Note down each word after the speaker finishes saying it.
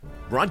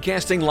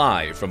Broadcasting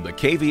live from the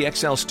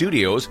KVXL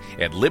studios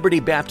at Liberty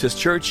Baptist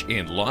Church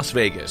in Las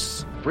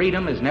Vegas.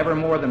 Freedom is never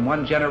more than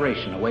one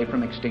generation away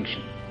from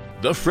extinction.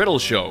 The Friddle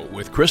Show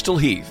with Crystal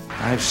Heath.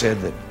 I've said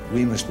that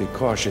we must be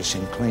cautious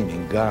in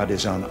claiming God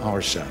is on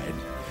our side.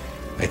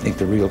 I think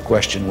the real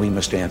question we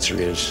must answer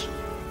is,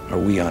 are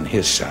we on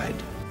His side?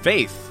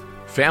 Faith,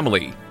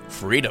 family,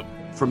 freedom.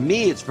 For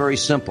me, it's very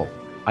simple.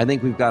 I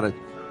think we've got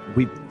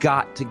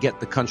to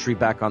get the country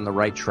back on the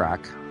right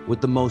track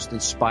with the most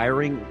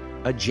inspiring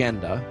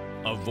agenda.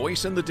 A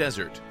voice in the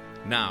desert.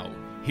 Now,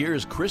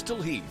 here's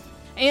Crystal Heath.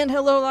 And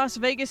hello, Las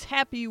Vegas.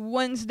 Happy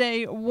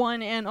Wednesday,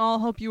 one and all.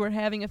 Hope you are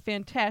having a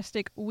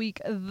fantastic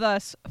week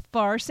thus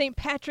far. St.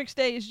 Patrick's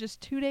Day is just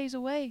 2 days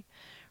away.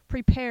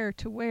 Prepare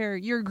to wear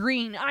your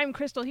green. I'm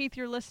Crystal Heath.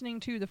 You're listening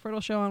to The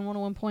Friddle Show on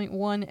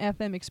 101.1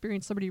 FM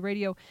Experience Liberty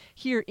Radio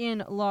here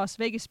in Las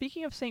Vegas.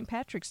 Speaking of St.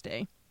 Patrick's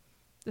Day,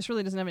 this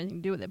really doesn't have anything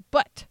to do with it,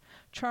 but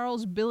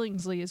Charles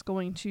Billingsley is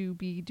going to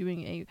be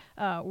doing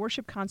a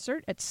worship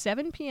concert at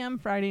 7 p.m.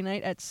 Friday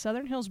night at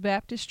Southern Hills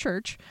Baptist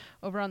Church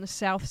over on the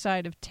south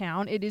side of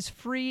town. It is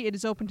free. It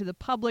is open to the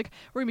public.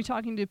 We're going to be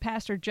talking to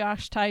Pastor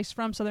Josh Teis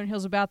from Southern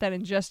Hills about that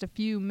in just a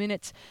few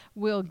minutes.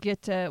 We'll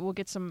get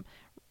some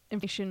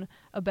information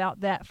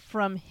about that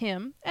from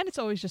him, and it's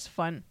always just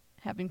fun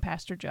having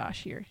Pastor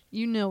Josh here.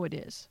 You know it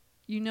is.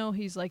 You know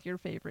he's like your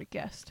favorite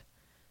guest.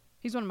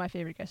 He's one of my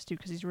favorite guests, too,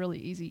 because he's really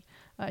easy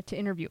to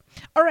interview.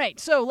 All right,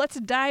 so let's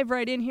dive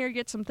right in here,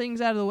 get some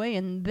things out of the way,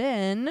 and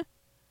then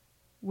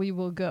we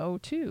will go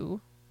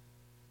to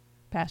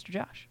Pastor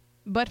Josh.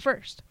 But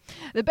first,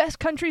 the best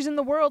countries in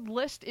the world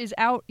list is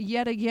out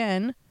yet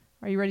again.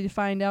 Are you ready to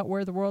find out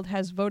where the world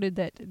has voted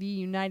that the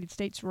United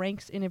States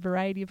ranks in a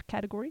variety of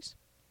categories?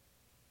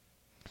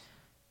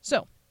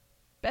 So,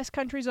 best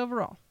countries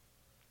overall.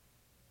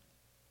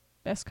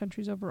 Best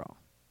countries overall.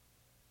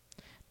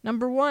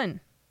 Number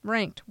 1.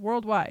 Ranked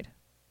worldwide,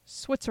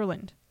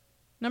 Switzerland.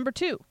 Number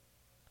 2,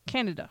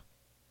 Canada.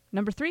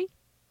 Number 3,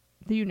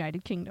 the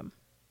United Kingdom.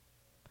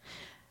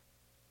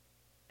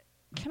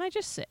 Can I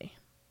just say,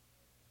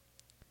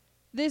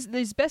 these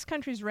best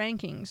countries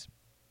rankings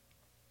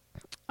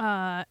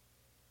are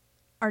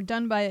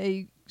done by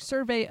a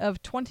survey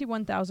of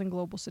 21,000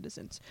 global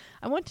citizens.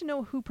 I want to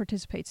know who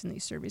participates in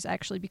these surveys,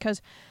 actually,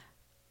 because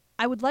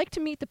I would like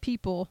to meet the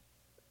people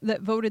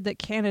that voted that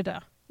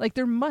Canada, like,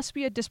 there must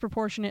be a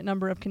disproportionate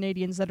number of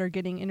Canadians that are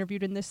getting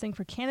interviewed in this thing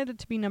for Canada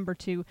to be number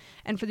 2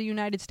 and for the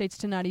United States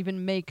to not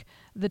even make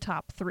the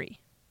top 3.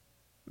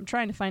 I'm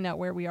trying to find out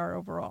where we are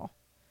overall.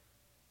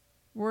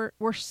 We're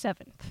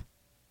 7th.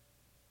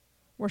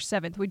 We're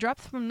 7th. We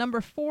dropped from number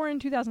 4 in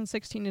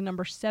 2016 to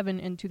number 7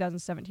 in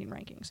 2017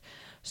 rankings.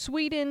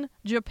 Sweden,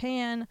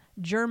 Japan,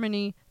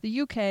 Germany,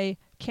 the UK,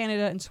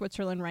 Canada, and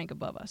Switzerland rank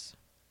above us.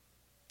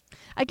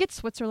 I get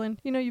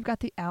Switzerland. You know, you've got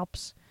the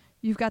Alps.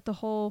 You've got the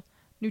whole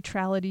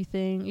neutrality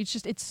thing.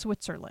 It's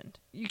Switzerland.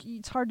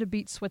 It's hard to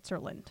beat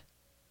Switzerland.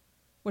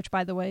 Which,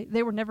 by the way,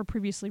 they were never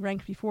previously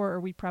ranked before, or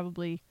we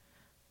probably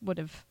would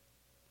have,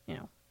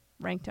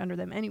 ranked under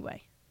them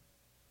anyway.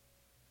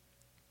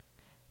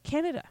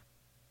 Canada.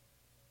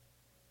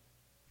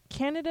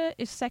 Canada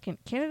is second.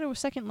 Canada was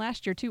second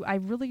last year, too. I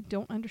really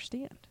don't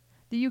understand.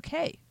 The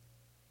UK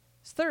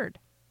is third.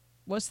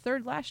 Was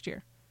third last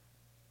year.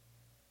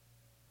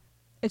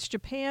 It's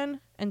Japan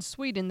and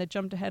Sweden that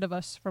jumped ahead of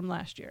us from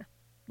last year.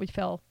 We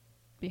fell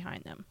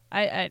behind them.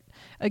 I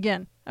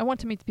want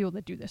to meet the people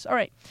that do this. All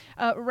right.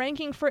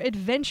 Ranking for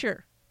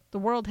adventure. The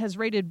world has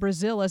rated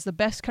Brazil as the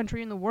best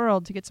country in the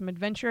world to get some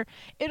adventure.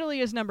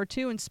 Italy is number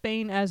 2 and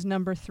Spain as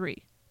number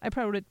 3. I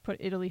probably would put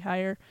Italy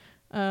higher.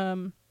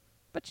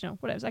 But,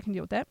 whatever. I can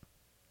deal with that.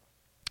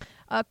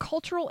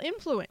 Cultural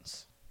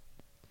influence.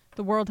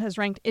 The world has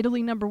ranked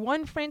Italy number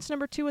 1, France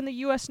number 2, and the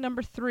U.S.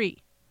 number 3.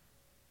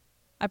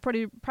 I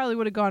probably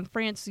would have gone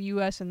France, the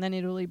U.S., and then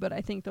Italy, but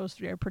I think those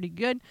 3 are pretty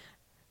good.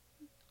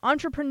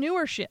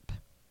 Entrepreneurship.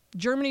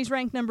 Germany's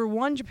ranked number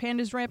 1, Japan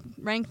is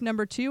ranked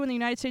number 2, and the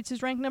United States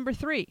is ranked number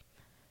 3.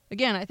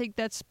 Again, I think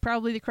that's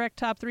probably the correct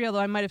top 3,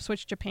 although I might have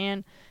switched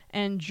Japan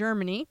and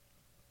Germany.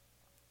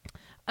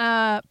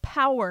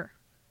 Power.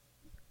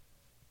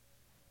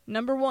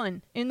 Number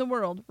 1 in the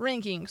world,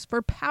 rankings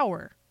for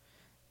power,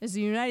 is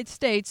the United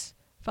States,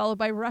 followed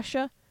by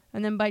Russia,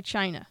 and then by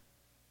China.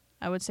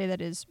 I would say that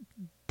is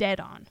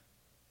dead on.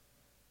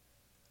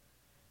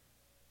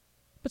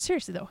 But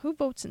seriously, though, who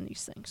votes in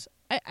these things?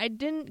 I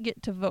didn't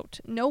get to vote.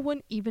 No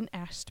one even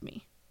asked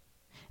me.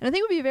 And I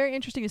think it would be very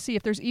interesting to see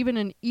if there's even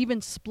an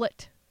even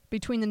split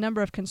between the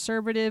number of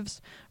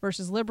conservatives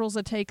versus liberals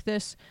that take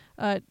this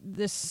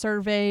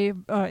survey,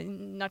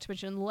 not to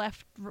mention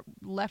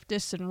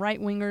leftists and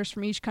right-wingers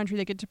from each country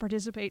that get to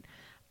participate.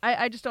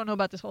 I just don't know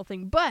about this whole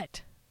thing.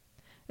 But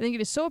I think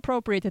it is so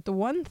appropriate that the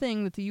one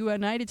thing that the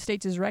United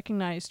States is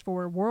recognized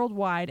for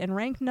worldwide and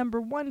ranked number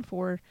 1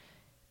 for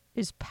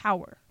is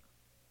power,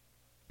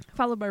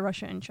 followed by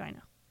Russia and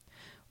China.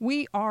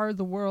 We are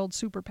the world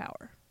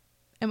superpower.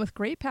 And with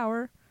great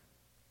power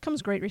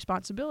comes great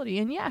responsibility.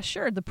 And yeah,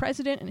 sure, the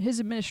president and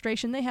his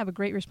administration, they have a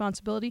great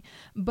responsibility,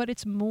 but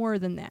it's more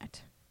than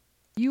that.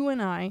 You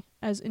and I,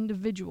 as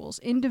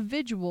individuals,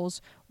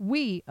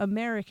 we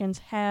Americans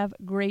have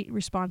great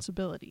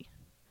responsibility.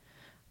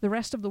 The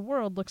rest of the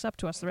world looks up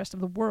to us. The rest of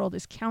the world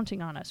is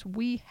counting on us.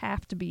 We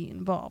have to be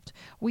involved.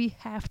 We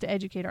have to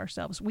educate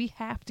ourselves. We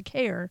have to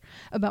care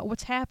about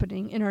what's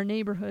happening in our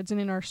neighborhoods and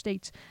in our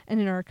states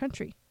and in our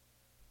country.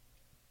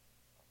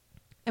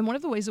 And one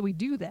of the ways that we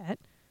do that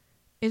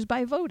is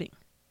by voting.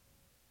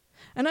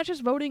 And not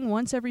just voting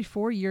once every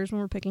 4 years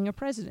when we're picking a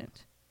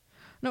president.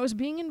 No, it's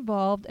being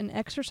involved and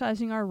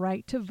exercising our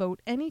right to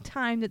vote any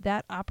time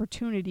that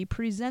opportunity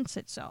presents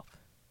itself.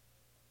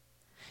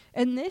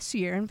 And this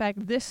year, in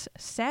fact, this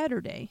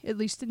Saturday, at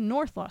least in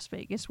North Las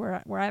Vegas,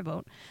 where I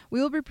vote,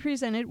 we will be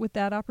presented with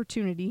that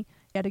opportunity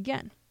yet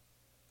again.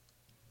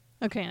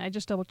 Okay, and I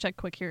just double check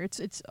quick here.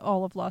 It's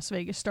all of Las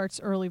Vegas starts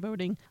early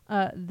voting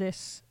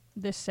this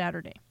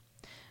Saturday.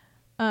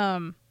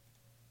 But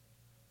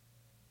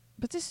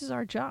this is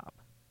our job.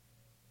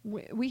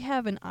 We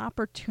have an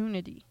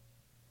opportunity.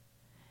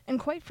 And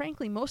quite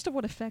frankly, most of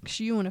what affects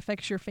you and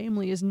affects your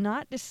family is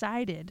not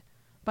decided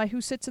by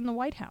who sits in the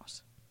White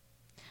House.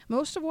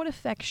 Most of what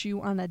affects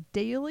you on a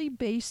daily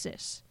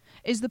basis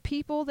is the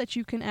people that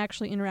you can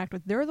actually interact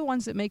with. They're the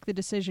ones that make the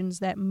decisions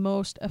that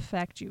most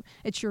affect you.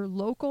 It's your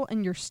local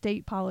and your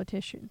state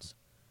politicians.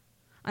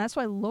 And that's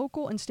why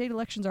local and state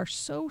elections are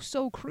so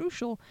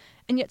crucial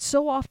and yet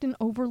so often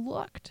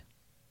overlooked.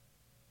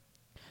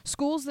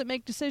 Schools that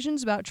make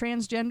decisions about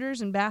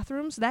transgenders and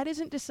bathrooms, that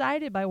isn't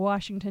decided by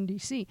Washington,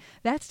 D.C.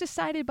 That's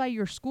decided by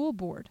your school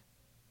board.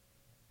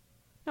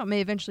 Now, it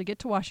may eventually get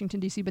to Washington,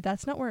 D.C., but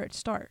that's not where it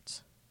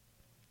starts.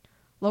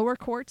 Lower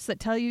courts that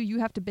tell you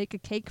have to bake a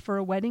cake for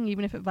a wedding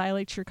even if it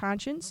violates your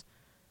conscience,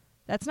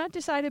 that's not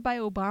decided by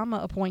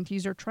Obama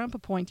appointees or Trump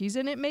appointees,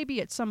 and it may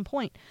be at some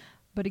point.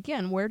 But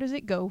again, where does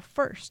it go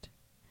first?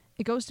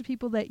 It goes to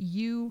people that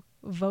you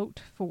vote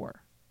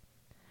for.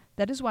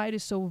 That is why it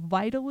is so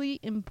vitally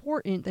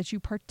important that you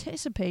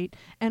participate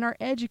and are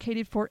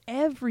educated for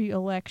every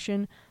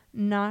election,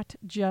 not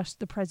just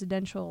the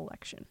presidential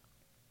election.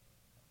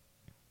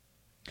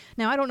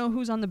 Now, I don't know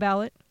who's on the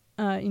ballot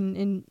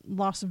in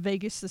Las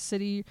Vegas, the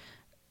city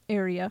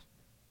area.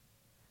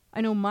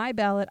 I know my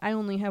ballot, I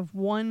only have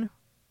one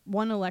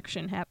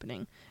election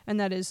happening, and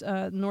that is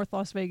North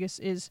Las Vegas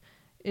is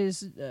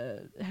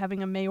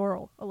having a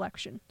mayoral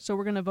election. So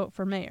we're going to vote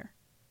for mayor.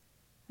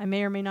 I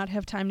may or may not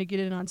have time to get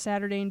in on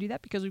Saturday and do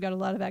that because we've got a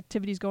lot of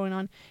activities going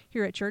on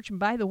here at church. And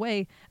by the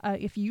way,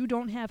 if you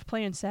don't have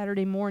plans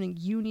Saturday morning,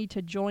 you need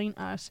to join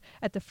us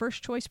at the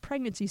First Choice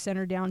Pregnancy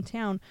Center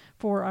downtown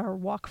for our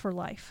Walk for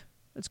Life.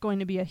 It's going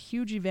to be a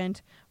huge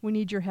event. We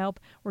need your help.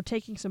 We're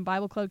taking some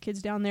Bible Club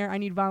kids down there. I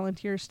need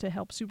volunteers to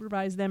help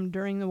supervise them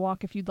during the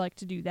walk if you'd like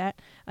to do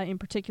that. In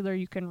particular,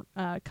 you can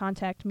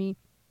contact me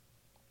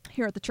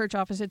here at the church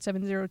office at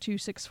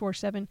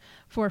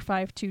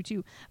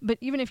 702-647-4522. But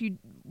even if you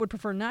would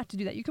prefer not to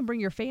do that, you can bring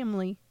your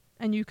family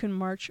and you can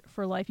march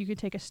for life. You can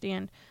take a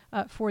stand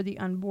for the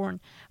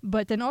unborn.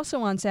 But then also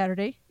on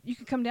Saturday, you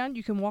can come down,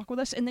 you can walk with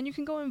us, and then you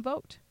can go and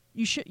vote.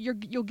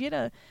 You'll get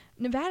a...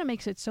 Nevada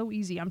makes it so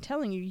easy. I'm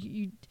telling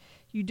you,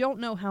 you don't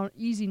know how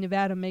easy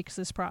Nevada makes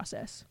this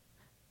process.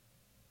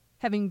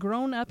 Having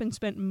grown up and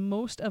spent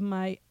most of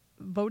my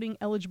voting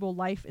eligible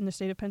life in the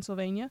state of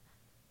Pennsylvania,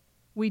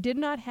 we did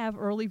not have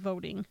early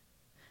voting,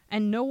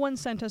 and no one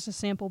sent us a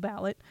sample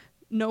ballot.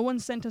 No one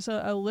sent us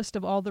a list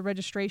of all the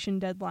registration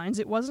deadlines.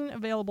 It wasn't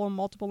available in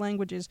multiple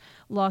languages.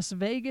 Las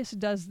Vegas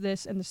does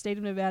this, and the state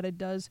of Nevada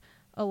does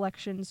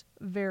elections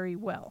very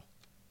well.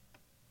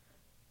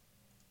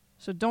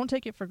 So don't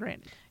take it for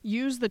granted.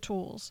 Use the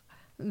tools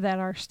that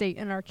our state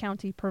and our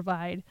county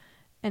provide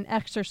and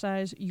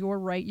exercise your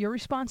right, your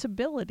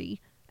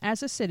responsibility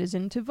as a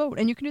citizen to vote.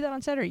 And you can do that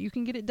on Saturday. You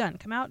can get it done.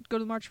 Come out, go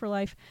to the March for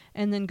Life,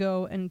 and then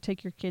go and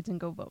take your kids and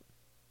go vote.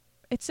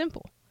 It's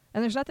simple.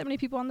 And there's not that many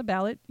people on the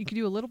ballot. You can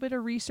do a little bit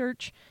of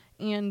research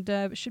and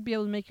should be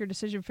able to make your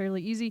decision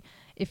fairly easy.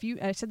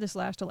 I said this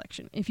last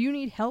election, if you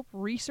need help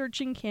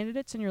researching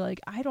candidates and you're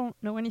like, I don't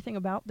know anything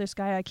about this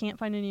guy, I can't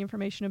find any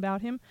information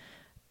about him,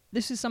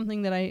 this is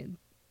something that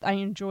I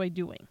enjoy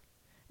doing.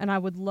 And I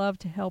would love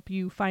to help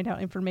you find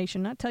out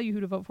information, not tell you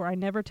who to vote for. I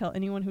never tell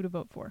anyone who to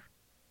vote for.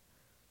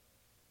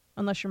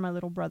 Unless you're my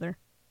little brother,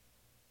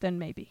 then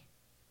maybe.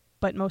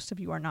 But most of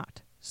you are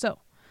not. So,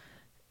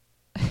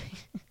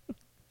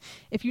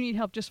 if you need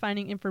help just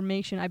finding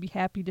information, I'd be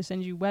happy to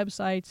send you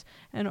websites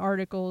and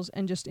articles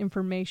and just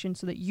information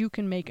so that you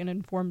can make an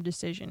informed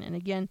decision. And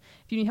again,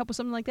 if you need help with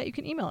something like that, you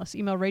can email us.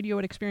 Email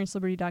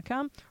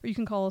radio@experienceliberty.com, or you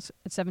can call us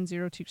at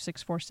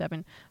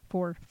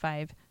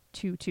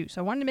 702-647-4522.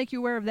 So I wanted to make you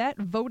aware of that.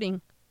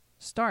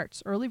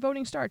 Early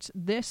voting starts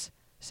this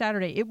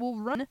Saturday. It will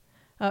run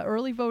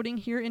early voting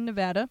here in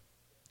Nevada.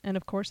 And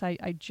of course,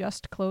 I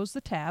just closed the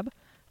tab.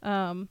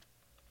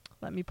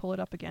 Let me pull it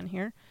up again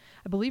here.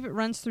 I believe it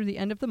runs through the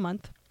end of the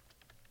month.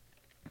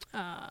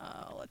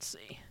 Let's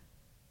see.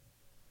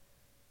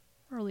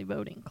 Early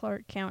voting,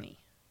 Clark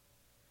County.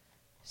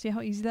 See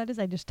how easy that is?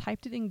 I just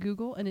typed it in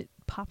Google and it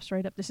pops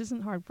right up. This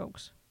isn't hard,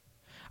 folks.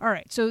 All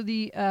right, so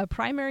the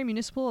primary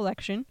municipal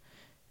election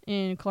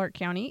in Clark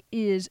County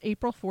is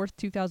April 4th,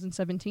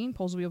 2017.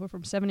 Polls will be open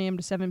from 7 a.m.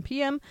 to 7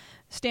 p.m.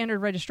 Standard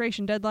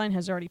registration deadline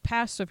has already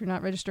passed, so if you're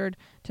not registered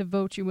to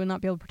vote, you will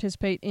not be able to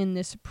participate in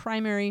this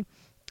primary.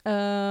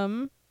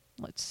 Let's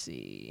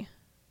see.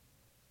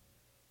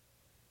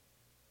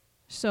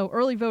 So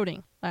early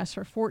voting lasts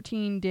for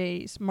 14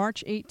 days,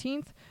 March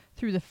 18th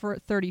through the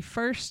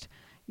 31st.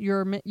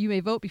 You may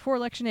vote before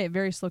Election Day at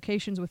various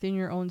locations within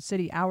your own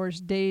city. Hours,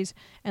 days,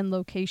 and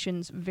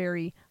locations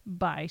vary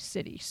by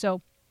city.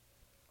 So,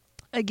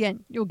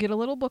 again, you'll get a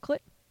little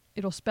booklet.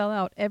 It'll spell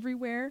out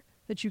everywhere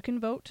that you can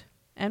vote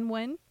and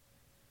when.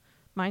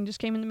 Mine just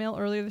came in the mail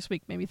earlier this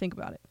week. Made me think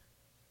about it.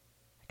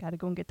 I got to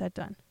go and get that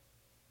done.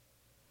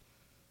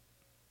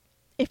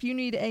 If you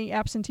need a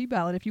absentee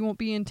ballot, if you won't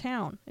be in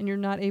town and you're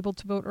not able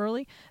to vote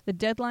early, the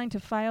deadline to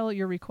file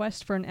your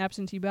request for an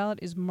absentee ballot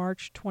is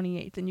March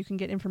 28th. And you can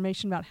get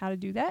information about how to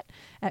do that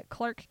at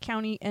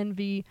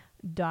clarkcountynv.gov.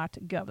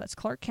 That's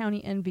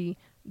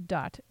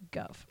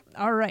clarkcountynv.gov.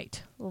 All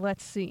right,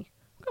 let's see.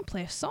 I'm going to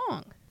play a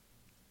song.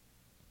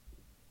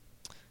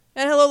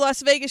 And hello,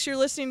 Las Vegas. You're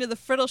listening to The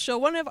Friddle Show,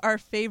 one of our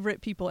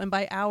favorite people. And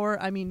by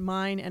our, I mean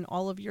mine and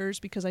all of yours,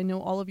 because I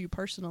know all of you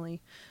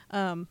personally.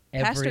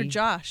 Pastor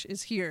Josh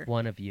is here.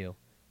 One of you.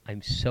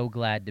 I'm so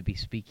glad to be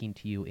speaking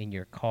to you in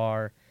your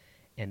car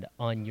and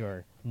on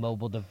your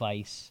mobile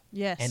device.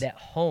 Yes. And at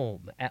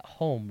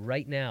home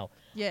right now.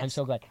 Yes. I'm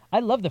so glad. I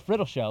love the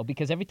Friddle Show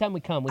because every time we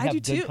come, we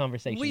have good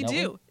conversation. We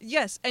do.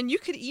 Yes. And you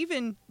could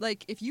even,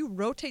 like, if you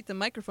rotate the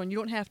microphone, you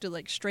don't have to,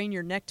 like, strain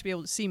your neck to be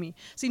able to see me.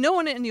 See, no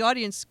one in the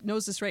audience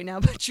knows this right now,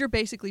 but you're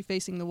basically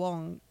facing the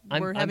wall.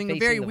 And we're having a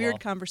very weird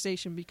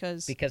conversation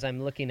because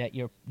I'm looking at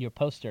your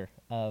poster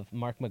of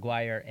Mark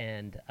McGuire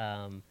and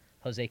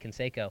Jose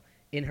Canseco.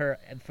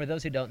 For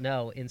those who don't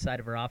know,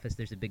 inside of her office,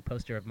 there's a big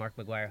poster of Mark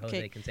McGuire,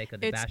 Jose Canseco,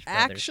 the Bash Brothers. It's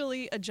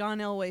actually a John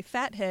Elway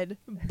fathead,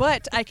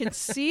 but I can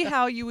see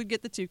how you would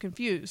get the two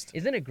confused.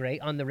 Isn't it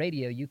great? On the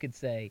radio, you could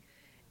say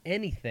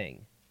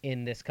anything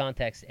in this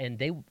context,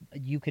 and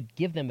you could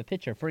give them a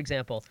picture. For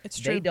example,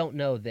 they don't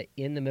know that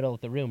in the middle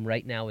of the room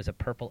right now is a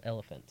purple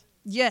elephant.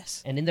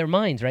 Yes. And in their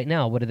minds right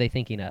now, what are they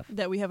thinking of?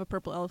 That we have a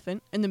purple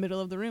elephant in the middle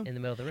of the room. In the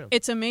middle of the room.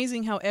 It's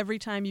amazing how every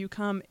time you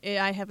come,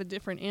 I have a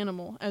different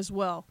animal as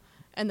well.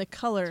 And the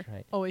color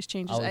always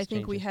changes. I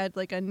think we had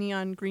like a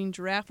neon green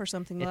giraffe or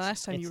something the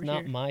last time you were here.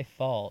 It's not my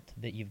fault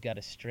that you've got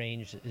a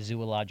strange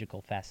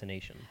zoological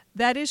fascination.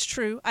 That is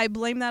true. I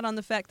blame that on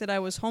the fact that I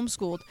was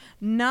homeschooled.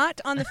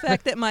 Not on the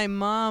fact that my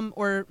mom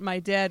or my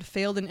dad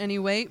failed in any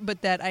way,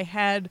 but that I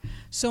had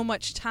so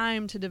much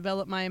time to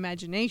develop my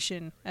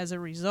imagination as a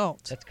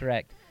result. That's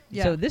correct.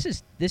 Yeah. So this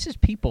is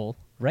people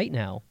right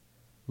now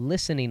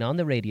listening on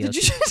the radio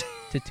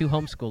to two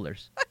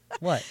homeschoolers.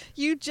 What?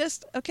 You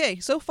just,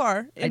 so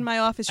far in my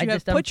office, you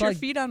have put your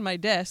feet on my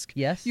desk.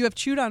 Yes. You have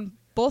chewed on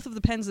both of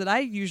the pens that I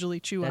usually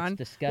chew on,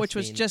 disgusting. Which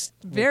was just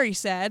very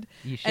sad.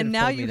 You should and have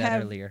now told me you that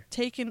have earlier.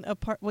 Taken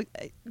apart. Well,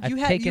 you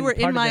taken were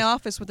part in of my this-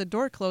 office with the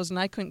door closed, and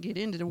I couldn't get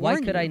in to Why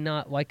warn could you. I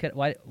not?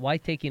 Why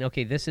taking?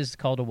 Okay, this is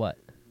called a what?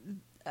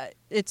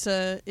 It's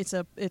a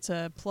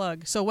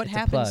plug. So what It's a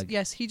happens? plug.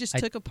 Yes, he just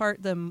took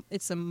apart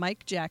it's a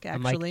mic jack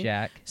actually. A mic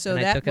jack. So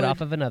and that I took it off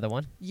of another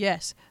one.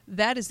 Yes,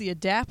 that is the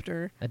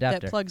adapter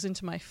that plugs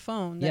into my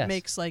phone that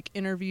makes like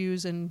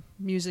interviews and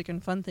music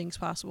and fun things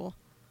possible.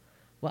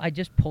 Well, I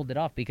just pulled it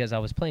off because I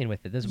was playing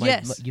with it. This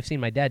is you've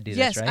seen my dad do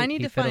this, right? I need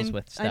he to fiddles find.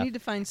 with stuff. I need to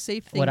find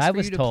safe things what for I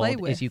was you to play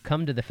told with. is you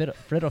come to the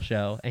Friddle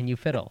Show and you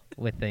fiddle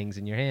with things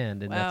in your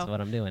hand, and that's what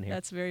I'm doing here.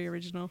 That's very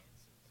original.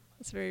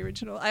 That's very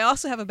original. I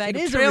also have a bag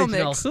of It is trail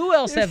original. mix. Who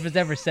else has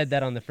ever said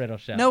that on the Friddle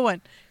Show? No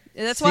one.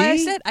 That's why I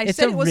said it's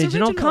it was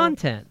original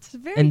content. It's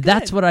very and good.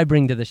 that's what I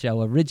bring to the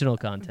show, original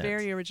content.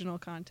 Very original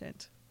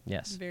content.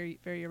 Yes. Very,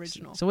 very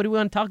original. So what do we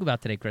want to talk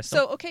about today,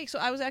 Crystal? So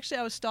I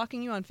was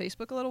stalking you on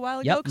Facebook a little while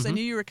ago because I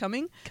knew you were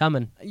coming.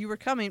 You were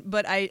coming,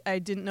 but I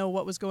didn't know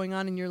what was going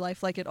on in your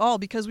life like at all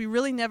because we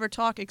really never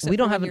talk except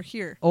when you're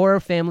here. Or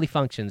family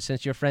functions.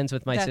 Since you're friends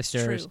with my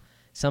sisters, true.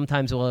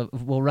 Sometimes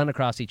we'll run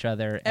across each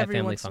other every at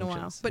family once functions. In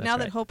a while. But now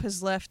that Hope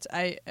has left,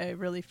 I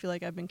really feel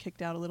like I've been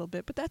kicked out a little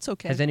bit, but that's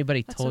okay. Has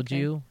anybody told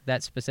you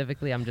that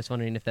specifically? I'm just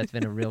wondering if that's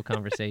been a real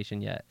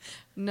conversation yet.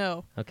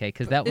 No. Okay,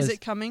 because that was... Is it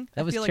coming?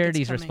 That was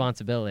Charity's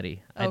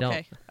responsibility.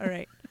 Okay, all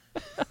right.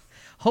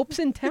 Hope's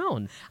in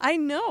town. I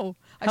know.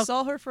 I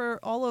saw her for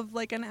all of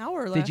like an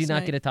hour last night. Did you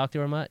not get to talk to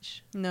her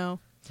much? No.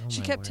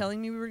 She kept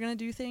telling me we were going to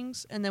do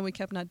things, and then we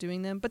kept not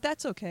doing them, but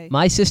that's okay.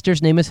 My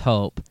sister's name is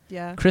Hope,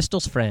 yeah.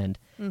 Crystal's friend,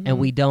 and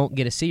we don't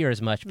get to see her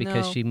as much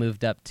because she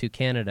moved up to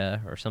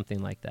Canada or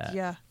something like that.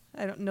 Yeah.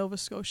 Nova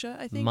Scotia,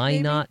 I think,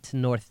 Minot,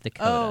 North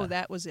Dakota. Oh,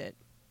 that was it.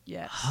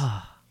 Yes.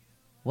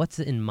 What's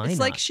in Minot? It's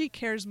like she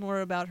cares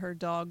more about her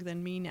dog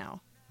than me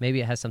now.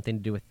 Maybe it has something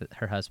to do with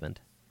her husband.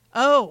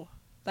 Oh,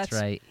 that's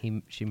right.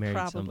 She married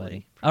somebody.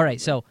 Probably. All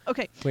right, so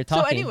we're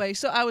talking. So anyway,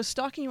 I was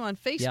stalking you on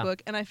Facebook,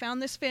 and I found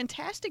this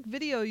fantastic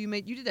video you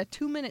made. You did a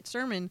 2-minute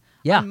sermon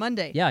on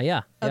Monday.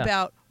 Yeah.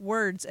 About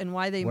words and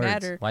why they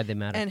matter. Why they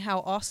matter. And how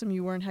awesome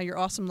you were and how you're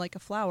awesome like a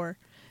flower.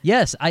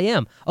 Yes, I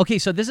am. Okay,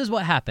 so this is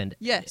what happened.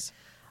 Yes.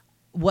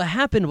 What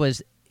happened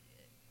was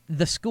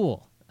the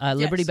school,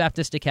 Liberty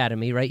Baptist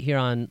Academy, right here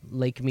on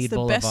Lake Mead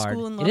Boulevard. It's the best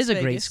school in Las It is a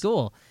Vegas. great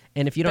school.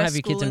 And if you don't have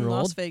your kids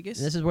enrolled, Las Vegas.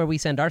 this is where we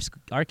send our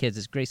kids.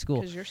 It's a great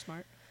school. Because you're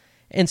smart.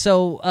 And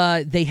so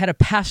they had a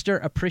pastor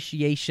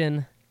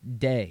appreciation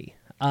day.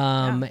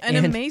 And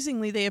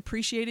amazingly, they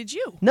appreciated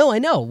you. No, I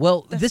know.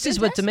 Well, That's this is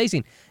what's fantastic.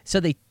 amazing. So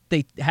they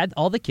had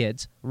all the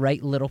kids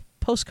write little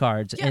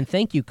postcards and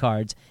thank you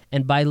cards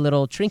and buy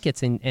little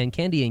trinkets and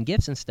candy and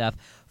gifts and stuff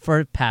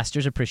for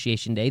Pastor's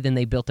Appreciation Day. Then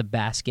they built a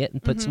basket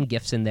and put some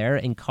gifts in there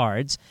and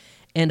cards.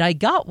 And I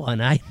got one.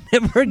 I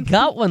never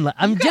got one.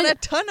 You got a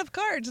ton of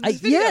cards in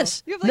this video.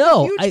 Yes. You have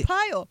a huge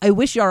pile. I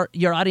wish your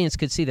audience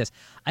could see this.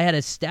 I had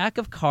a stack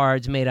of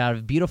cards made out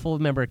of beautiful,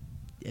 remember,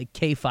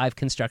 K5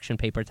 construction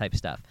paper type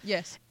stuff.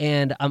 Yes.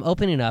 And I'm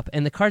opening up,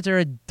 and the cards are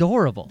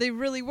adorable. They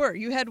really were.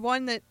 You had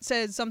one that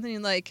said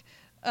something like,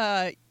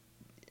 I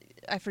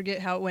forget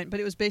how it went, but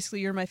it was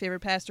basically, "You're my favorite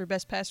pastor,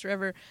 best pastor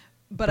ever."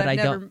 But I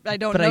don't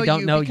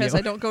know you because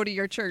I don't go to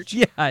your church.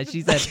 Yeah,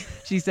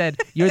 she said,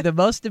 "You're the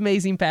most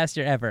amazing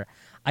pastor ever.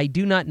 I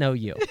do not know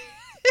you."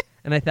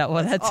 And I thought,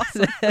 well, that's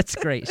awesome. that's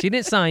great. She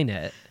didn't sign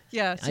it.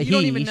 Yeah, so you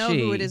don't even know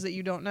who it is that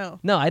you don't know.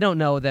 No, I don't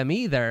know them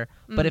either,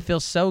 but it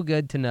feels so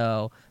good to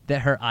know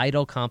that her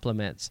idle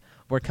compliments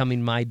were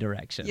coming my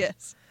direction.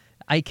 Yes.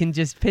 I can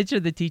just picture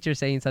the teacher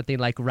saying something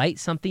like, write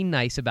something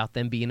nice about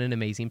them being an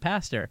amazing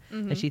pastor.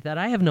 And she thought,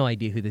 I have no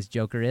idea who this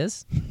joker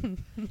is.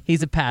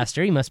 He's a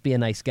pastor. He must be a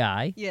nice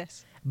guy.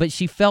 Yes. But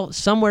she felt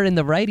somewhere in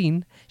the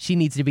writing she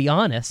needs to be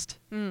honest.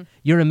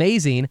 You're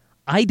amazing.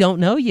 I don't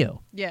know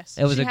you. Yes.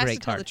 It was she a has great to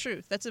tell card. the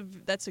truth.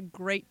 That's a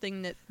great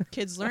thing that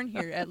kids learn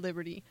here at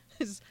Liberty.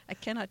 Is I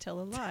cannot tell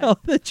a lie. Tell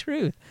the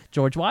truth.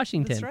 George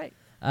Washington. That's right.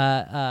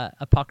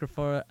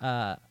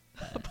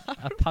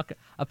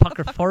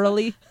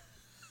 Apocryphorally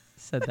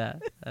said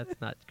that. That's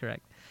not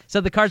correct.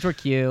 So the cards were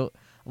cute.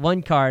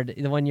 One card,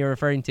 the one you're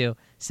referring to,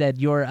 said,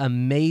 "You're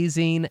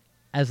amazing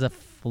as a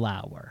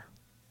flower."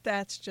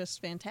 That's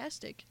just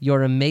fantastic.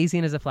 You're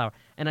amazing as a flower.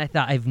 And I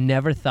thought, I've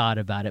never thought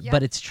about it,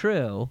 but it's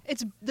true.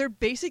 They're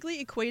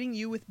basically equating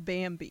you with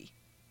Bambi.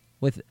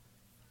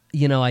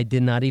 I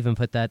did not even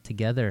put that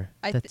together.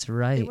 That's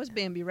right. It was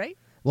Bambi, right?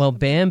 Well,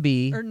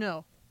 Bambi. Or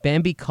no.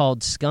 Bambi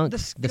called skunk the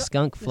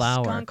skunk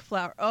flower. The skunk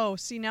flower. Oh,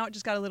 see, now it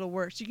just got a little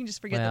worse. You can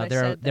just forget that I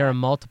said that. There are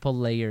multiple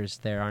layers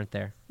there, aren't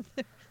there?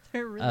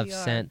 There really of are.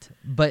 scent.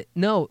 But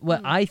no,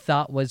 what I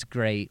thought was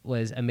great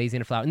was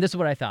amazing flower. And this is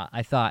what I thought.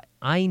 I thought,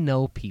 I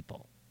know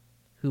people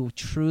who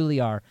truly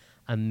are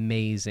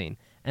amazing.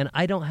 And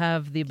I don't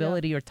have the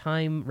ability or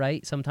time,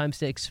 right, sometimes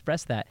to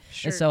express that.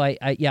 Sure. And so I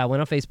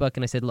went on Facebook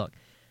and I said, look,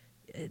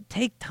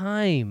 take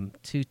time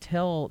to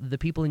tell the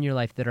people in your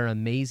life that are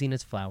amazing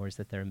as flowers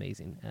that they're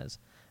amazing as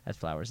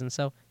flowers. And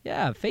so,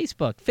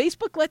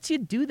 Facebook lets you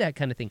do that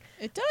kind of thing.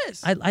 It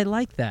does. I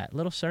like that.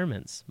 Little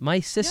sermons. My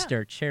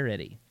sister,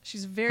 Charity,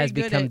 she's very has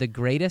good become at the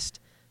greatest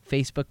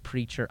Facebook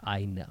preacher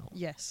I know.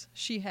 Yes,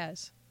 she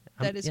has.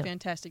 That is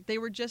fantastic. I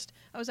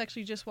was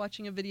actually just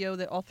watching a video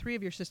that all three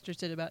of your sisters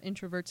did about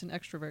introverts and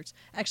extroverts.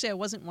 Actually, I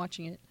wasn't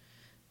watching it.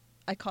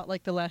 I caught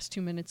like the last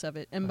 2 minutes of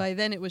it. And by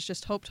then it was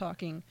just Hope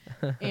talking.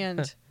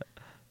 And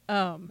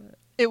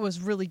it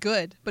was really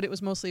good, but it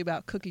was mostly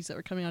about cookies that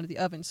were coming out of the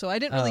oven. So I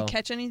didn't really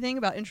catch anything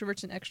about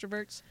introverts and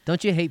extroverts.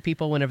 Don't you hate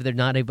people whenever they're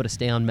not able to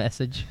stay on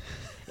message?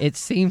 It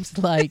seems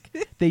like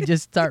they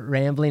just start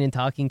rambling and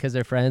talking because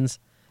they're friends.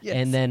 Yes.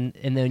 And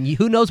then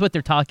who knows what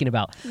they're talking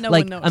about? No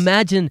one knows.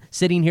 Imagine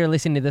sitting here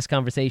listening to this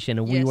conversation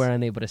and we were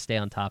unable to stay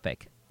on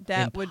topic.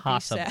 That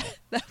Impossible. would be sad.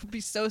 That would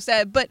be so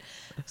sad. But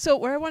so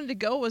where I wanted to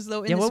go was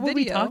though in this what video. were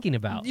we talking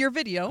about? Your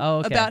video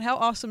okay. about how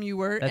awesome you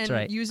were. That's and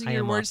right. using I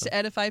your am words awesome. to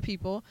edify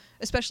people,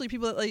 especially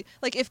people that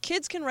like if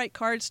kids can write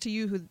cards to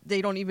you who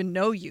they don't even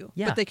know you,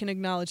 but they can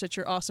acknowledge that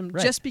you're awesome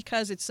just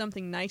because it's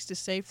something nice to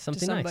say to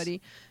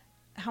somebody.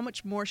 Nice. How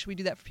much more should we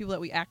do that for people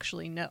that we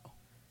actually know?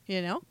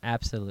 You know?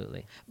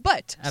 Absolutely.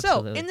 But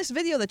so in this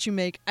video that you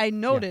make, I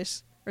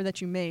notice or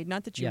that you made,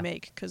 not that you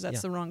make, because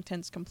that's the wrong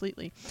tense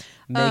completely.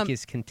 Make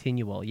is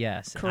continual,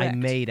 yes. Correct. I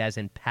made as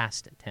in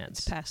past tense.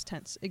 It's past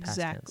tense,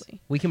 exactly. Past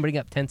tense. We can bring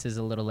up tenses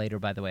a little later,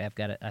 by the way.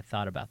 I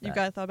thought about that. You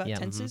got a thought about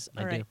tenses? Mm-hmm,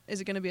 All right. do.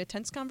 Is it going to be a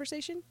tense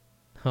conversation?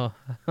 Oh,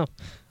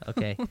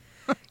 okay.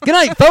 Good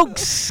night,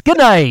 folks. Good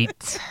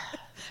night.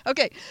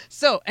 Okay,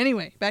 so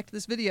anyway, back to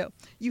this video.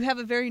 You have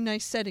a very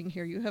nice setting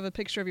here. You have a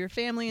picture of your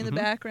family in the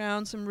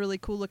background, some really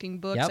cool-looking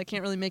books. Yep. I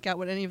can't really make out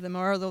what any of them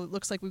are, although it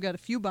looks like we've got a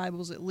few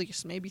Bibles at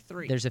least, maybe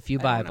 3. There's a few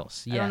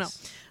Bibles, yes. I don't know.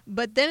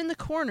 But then in the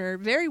corner,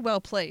 very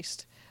well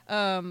placed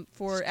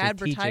for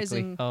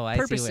advertising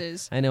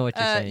purposes. I know what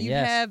you're saying, You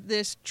have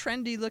this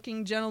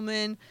trendy-looking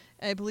gentleman.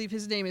 I believe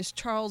his name is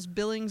Charles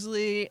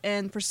Billingsley,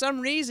 and for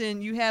some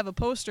reason you have a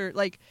poster,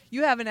 like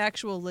you have an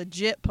actual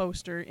legit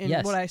poster in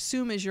what I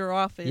assume is your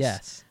office.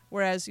 Yes.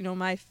 Whereas,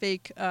 my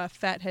fake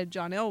fathead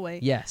John Elway.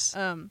 Yes.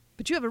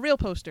 But you have a real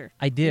poster.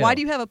 I do. Why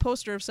do you have a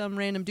poster of some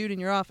random dude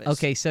in your office?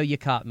 Okay, so you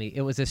caught me.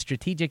 It was a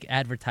strategic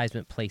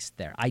advertisement placed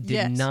there. I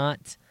did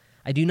not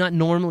I do not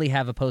normally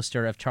have a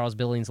poster of Charles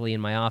Billingsley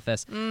in my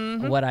office.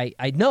 What I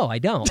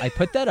don't. I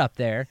put that up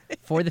there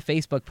for the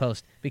Facebook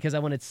post because I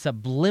wanted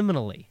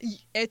subliminally.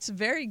 It's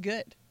very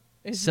good.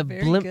 It's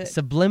very good.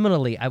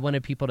 Subliminally, I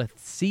wanted people to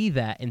see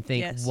that and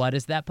think, what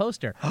is that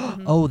poster?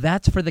 Oh,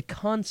 that's for the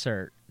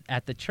concert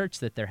at the church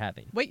that they're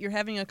having. Wait, you're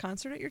having a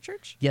concert at your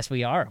church? Yes,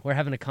 we are. We're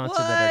having a concert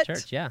at our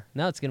church. Yeah.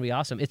 No, it's going to be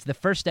awesome. It's the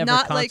first ever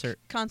Not concert.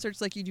 like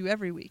concerts like you do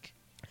every week.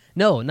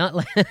 No, not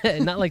like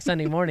not like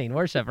Sunday morning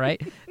worship, right?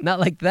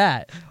 Not like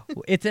that.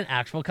 It's an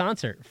actual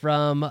concert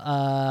from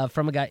a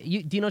guy.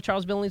 Do you know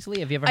Charles Billingsley?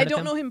 Have you ever heard of him?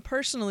 I don't know him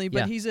personally,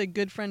 but he's a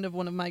good friend of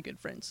one of my good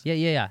friends.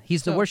 Yeah.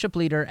 He's the worship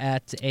leader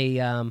at a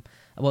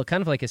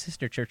kind of like a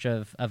sister church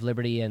of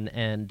Liberty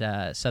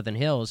and Southern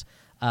Hills,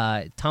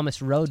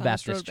 Thomas Road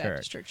Baptist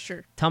Church.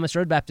 Sure. Thomas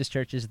Road Baptist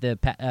Church is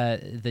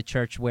the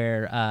church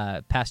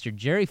where Pastor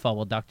Jerry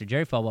Falwell, Dr.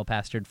 Jerry Falwell,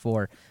 pastored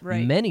for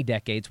many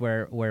decades.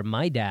 Where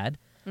my dad,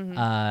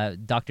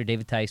 Dr.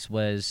 David Teis,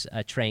 was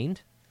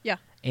trained. Yeah.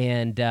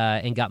 And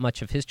got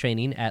much of his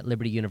training at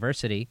Liberty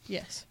University.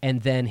 Yes.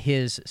 And then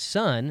his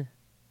son,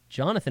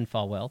 Jonathan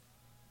Falwell,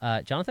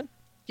 Jonathan?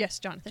 Yes,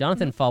 Jonathan.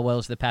 Jonathan Falwell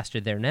is the pastor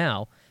there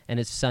now, and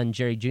his son,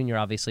 Jerry Jr.,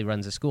 obviously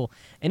runs the school.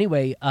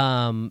 Anyway,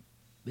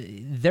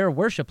 their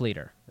worship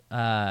leader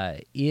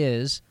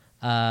is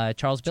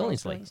Charles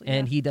Billingsley,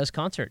 and he does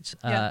concerts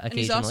occasionally. And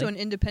he's also an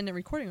independent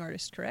recording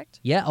artist, correct?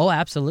 Yeah,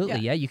 absolutely.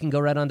 Yeah, you can go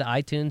right onto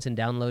iTunes and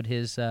download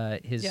his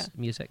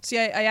music. See,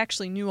 I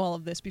actually knew all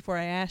of this before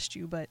I asked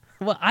you, but...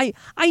 Well, I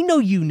know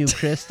you knew,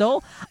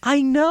 Crystal.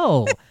 I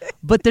know.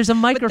 But there's a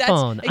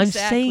microphone. I'm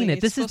saying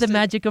it. This is the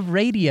magic of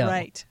radio.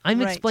 Right.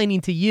 I'm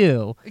explaining to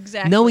you,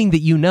 exactly, knowing that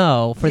you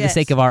know, for the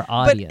sake of our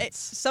audience. But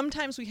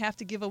sometimes we have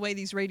to give away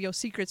these radio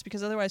secrets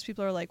because otherwise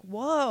people are like,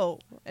 whoa.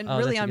 And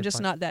really, I'm just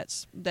not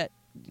that...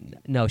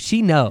 No,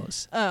 she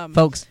knows.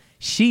 Folks,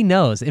 she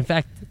knows. In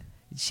fact,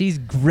 she's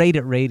great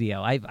at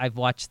radio. I've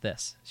watched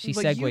this. She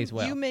segues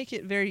well. You make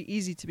it very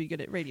easy to be good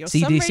at radio.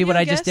 See, do you see what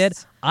I just did?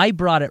 I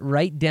brought it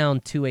right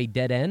down to a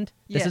dead end.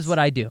 This is what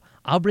I do.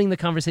 I'll bring the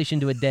conversation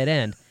to a dead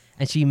end,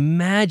 and she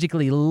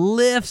magically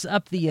lifts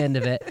up the end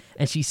of it,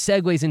 and she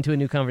segues into a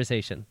new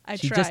conversation.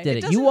 She just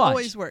did it. You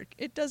watch.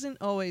 It doesn't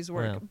always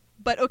work. No.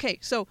 But okay,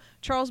 so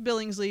Charles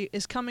Billingsley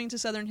is coming to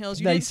Southern Hills.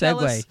 You nice didn't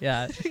segue.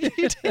 Tell us,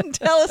 you didn't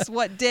tell us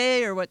what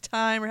day or what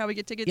time or how we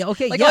get tickets. Yeah,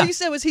 okay, all you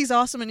said was he's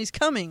awesome and he's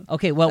coming.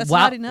 Okay, well, that's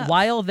not enough.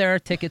 While there are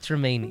tickets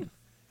remaining,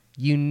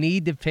 you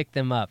need to pick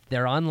them up.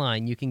 They're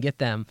online. You can get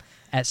them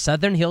at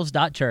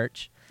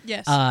southernhills.church.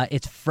 Yes.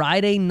 It's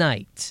Friday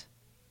night,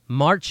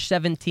 March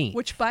 17th.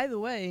 Which, by the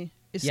way,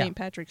 is St.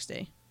 Patrick's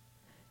Day.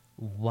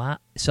 What?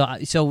 So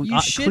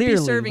you should clearly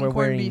be serving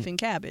corned beef and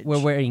cabbage.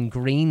 We're wearing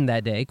green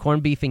that day,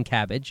 corned beef and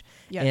cabbage,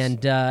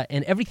 and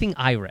everything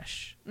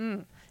Irish.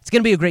 It's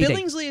going to be a great day.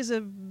 Billingsley is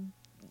a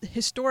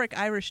historic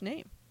Irish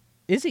name.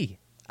 Is he?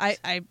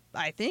 I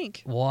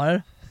think.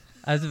 What?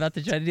 I was about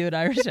to try to do an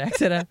Irish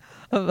accent.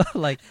 I'm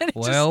like,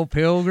 well,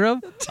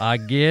 Pilgrim, I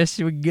guess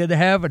we're going to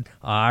have an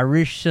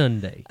Irish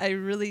Sunday. I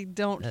really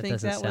don't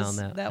think that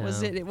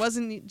was it. It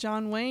wasn't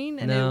John Wayne,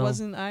 and it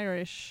wasn't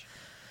Irish.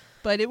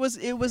 But it was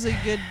a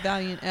good,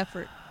 valiant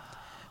effort.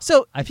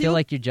 So I feel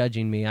like you're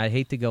judging me. I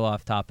hate to go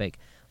off topic,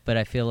 but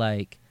I feel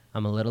like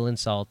I'm a little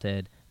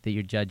insulted that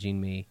you're judging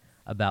me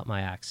about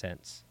my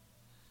accents.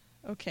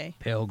 Okay.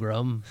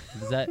 Pilgrim.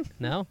 Is that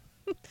no?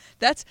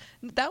 That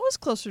was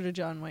closer to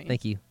John Wayne.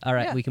 Thank you. All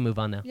right, we can move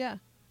on now. Yeah.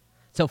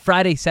 So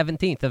Friday,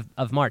 17th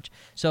of March.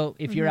 So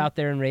if you're out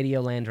there in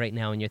Radio Land right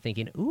now and you're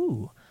thinking,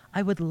 ooh,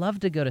 I would love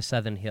to go to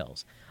Southern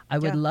Hills. I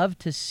would love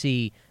to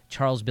see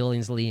Charles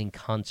Billingsley in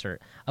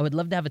concert. I would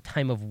love to have a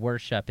time of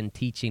worship and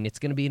teaching. It's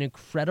going to be an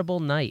incredible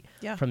night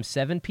from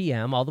 7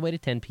 p.m. all the way to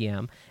 10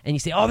 p.m. And you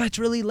say, oh, that's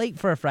really late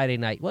for a Friday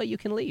night. Well, you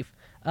can leave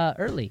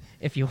early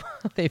if you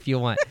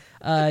want.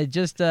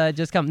 Just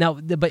come. Now,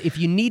 but if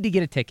you need to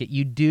get a ticket,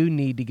 you do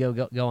need to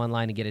go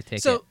online and get a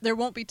ticket. So there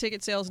won't be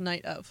ticket sales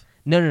night of?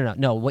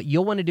 No. What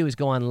you'll want to do is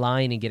go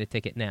online and get a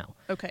ticket now.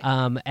 Okay.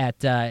 At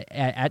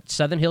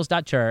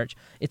southernhills.church.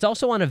 It's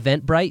also on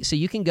Eventbrite, so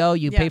you can go.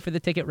 You pay for the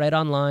ticket right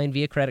online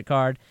via credit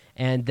card,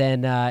 and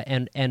then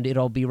and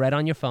it'll be right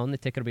on your phone. The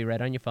ticket will be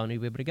right on your phone.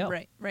 You'll be able to go.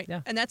 Right.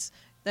 Yeah. And that's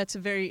a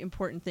very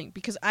important thing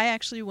because I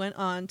actually went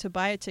on to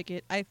buy a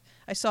ticket. I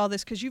saw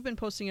this because you've been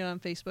posting it on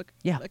Facebook.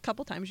 A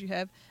couple times you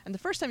have, and the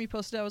first time you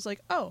posted it, I was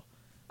like, oh,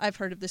 I've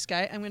heard of this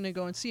guy. I'm going to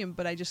go and see him,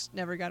 but I just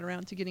never got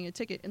around to getting a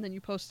ticket. And then you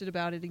posted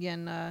about it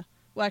again.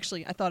 Well,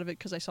 actually, I thought of it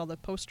because I saw the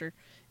poster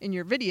in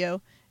your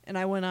video, and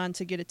I went on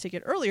to get a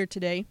ticket earlier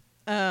today,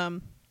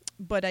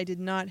 but I did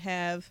not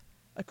have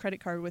a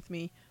credit card with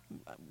me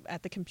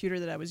at the computer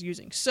that I was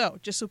using. So,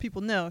 just so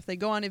people know, if they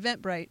go on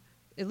Eventbrite,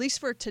 at least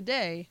for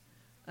today,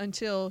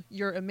 until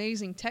your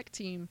amazing tech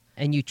team...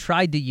 And you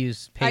tried to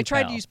use PayPal. I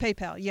tried to use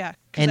PayPal, yeah,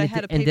 because I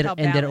had a PayPal balance.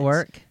 And did it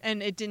work?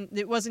 And it didn't.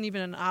 It wasn't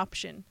even an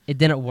option. It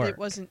didn't work. It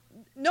wasn't.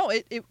 No,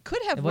 it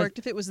could have worked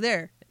if it was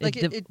there. Like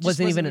it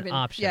wasn't even an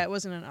option. Yeah, it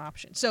wasn't an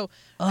option. So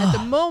at the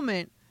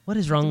moment, What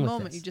is wrong At the with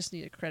moment, this? you just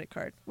need a credit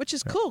card, which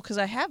is cool because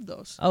I have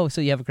those. Oh,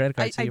 so you have a credit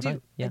card, so I you're do.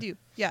 fine. Yeah. I do.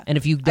 Yeah. And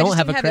if you I don't just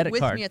have a didn't have credit it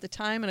with card, me at the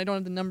time, and I don't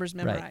have the numbers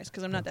memorized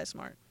because I'm not that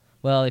smart.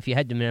 well, if you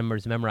had the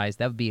numbers memorized,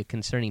 that would be a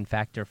concerning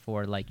factor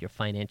for like your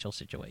financial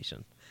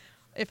situation.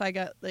 If I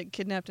got like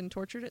kidnapped and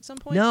tortured at some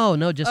point?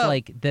 No, just Oh.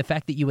 like the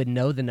fact that you would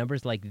know the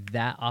numbers like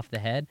that off the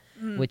head,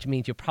 which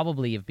means you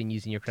probably have been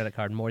using your credit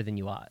card more than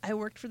you ought. I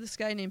worked for this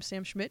guy named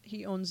Sam Schmidt.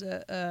 He owns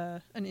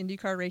an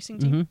IndyCar racing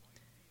team.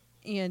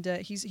 And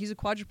he's a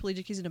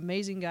quadriplegic. He's an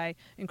amazing guy,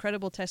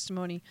 incredible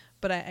testimony.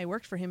 But I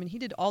worked for him, and he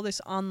did all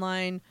this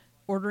online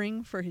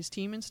ordering for his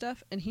team and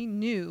stuff. And he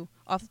knew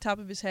off the top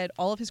of his head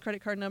all of his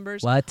credit card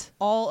numbers, What?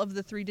 all of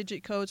the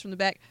 3-digit codes from the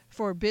back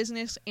for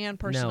business and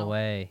personal. No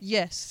way.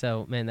 Yes.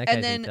 So, man, that And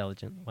guy's then-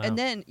 intelligent. Wow. And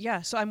then,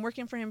 so I'm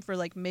working for him for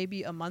like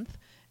maybe a month.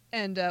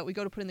 And we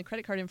go to put in the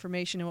credit card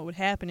information, and what would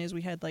happen is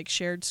we had like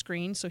shared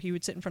screens. So he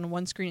would sit in front of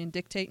one screen and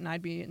dictate, and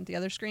I'd be in the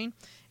other screen,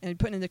 and he'd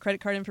put in the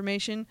credit card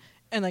information.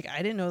 And like I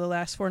didn't know the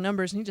last 4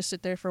 numbers, and he'd just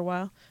sit there for a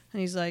while, and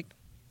he's like,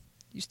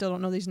 "You still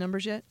don't know these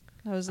numbers yet?"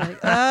 I was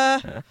like,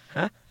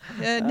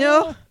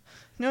 no,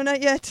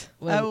 not yet.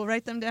 Well- I will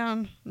write them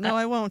down. No,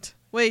 I won't.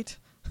 Wait.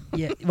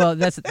 Yeah, well,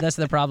 that's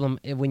the problem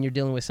when you're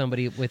dealing with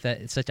somebody with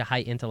such a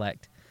high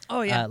intellect.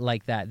 Oh yeah.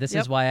 Like that. This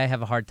Yep. is why I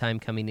have a hard time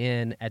coming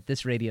in at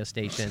this radio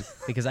station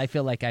because I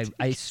feel like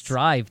I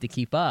strive to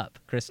keep up,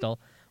 Crystal,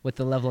 with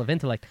the level of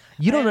intellect.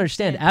 You don't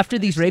understand. After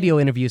these radio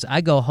interviews,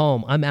 I go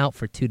home. I'm out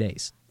for 2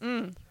 days.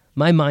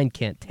 My mind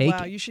can't take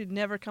Wow, it. you should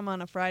never come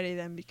on a Friday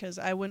then, because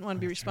I wouldn't want to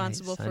be That's right,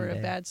 responsible for a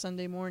Sunday. bad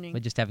Sunday morning. We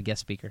just have a guest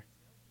speaker.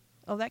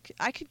 Oh,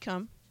 I could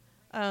come.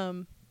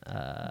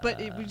 But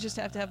we just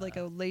have to have like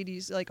a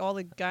ladies, like all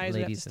the guys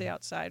would have to Ladies stay and-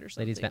 outside or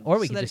something. Ladies, or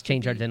we so could that just it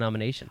change our be-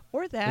 denomination.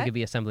 Or We that. could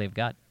be Assembly of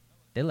God.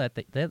 They'd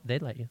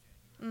let you.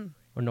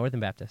 Or Northern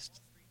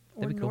Baptist.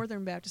 Or That'd be cool.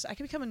 Northern Baptist. I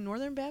could become a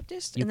Northern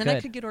Baptist, You and then I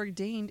could. could get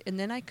ordained, and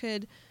then I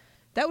could.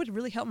 That would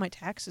really help my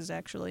taxes,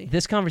 actually.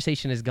 This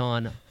conversation has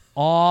gone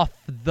off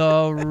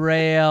the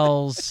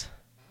rails.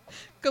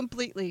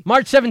 Completely.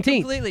 March 17th.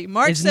 Completely.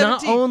 March is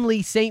not 17th.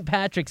 only St.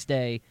 Patrick's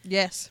Day.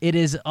 Yes. It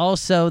is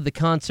also the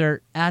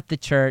concert at the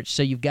church,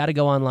 so you've got to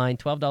go online.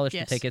 $12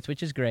 Yes. for tickets,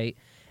 which is great,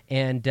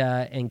 and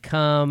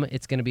come.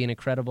 It's going to be an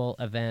incredible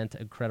event,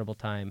 incredible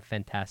time,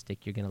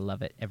 fantastic. You're going to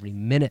love it, every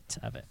minute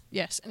of it.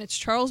 Yes, and it's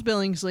Charles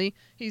Billingsley.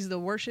 He's the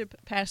worship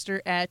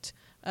pastor at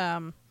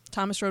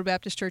Thomas Road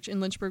Baptist Church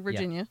in Lynchburg,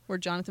 Virginia, where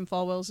Jonathan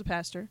Falwell is the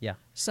pastor. Yeah.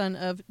 Son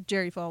of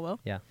Jerry Falwell.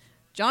 Yeah.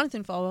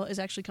 Jonathan Falwell is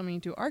actually coming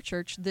to our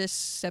church this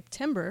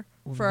September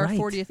for Right. our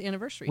 40th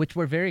anniversary. Which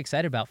we're very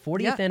excited about.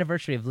 40th Yeah.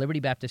 anniversary of Liberty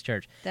Baptist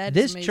Church. That is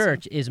This amazing.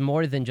 church is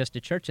more than just a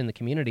church in the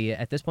community.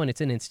 At this point, it's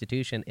an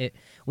institution.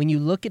 When you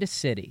look at a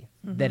city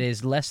that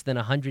is less than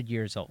 100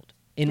 years old,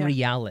 in Yeah.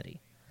 reality,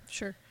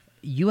 Sure.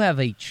 you have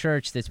a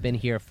church that's been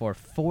here for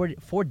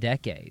four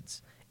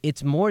decades.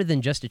 It's more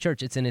than just a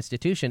church. It's an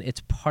institution.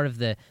 It's part of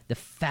the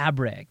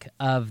fabric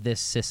of this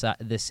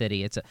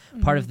city. It's a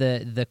part of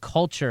the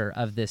culture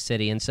of this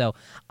city. And so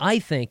I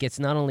think it's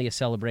not only a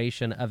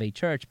celebration of a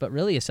church, but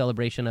really a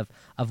celebration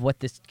of what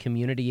this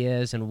community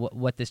is and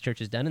what this church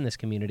has done in this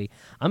community.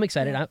 I'm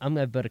excited. Yeah. I'm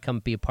able to come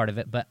be a part of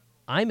it, but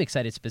I'm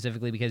excited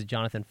specifically because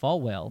Jonathan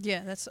Falwell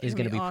Yeah, that's is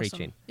going to be awesome.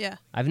 preaching. Yeah.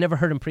 I've never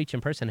heard him preach in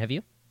person. Have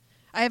you?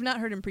 I have not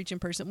heard him preach in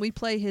person. We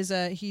play his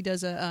he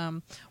does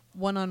a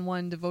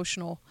one-on-one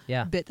devotional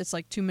Yeah. bit that's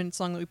like 2 minutes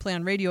long that we play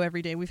on radio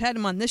every day. We've had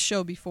him on this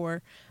show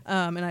before,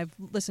 and I've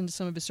listened to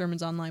some of his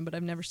sermons online, but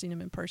I've never seen him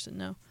in person,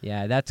 no.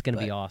 Yeah, that's going to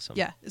be But, awesome.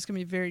 Yeah, it's going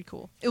to be very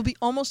cool. It'll be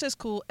almost as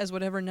cool as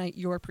whatever night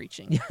you're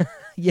preaching.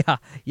 Yeah.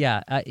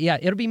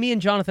 It'll be me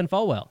and Jonathan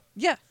Falwell.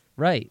 Yeah.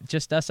 Right,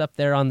 just us up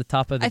there on the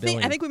top of the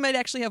building. I think we might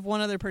actually have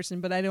one other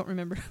person, but I don't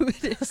remember who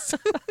it is,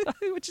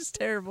 which is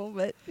terrible,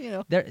 but, you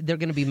know. they're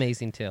going to be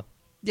amazing too.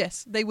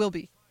 Yes, they will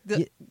be.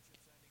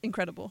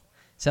 Incredible.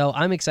 So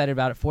I'm excited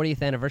about it.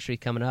 40th anniversary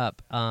coming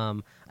up.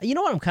 You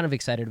know what I'm kind of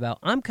excited about?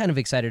 I'm kind of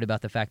excited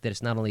about the fact that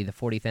it's not only the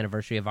 40th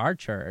anniversary of our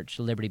church,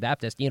 Liberty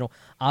Baptist. You know,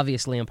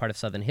 obviously I'm part of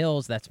Southern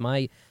Hills. That's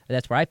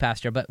where I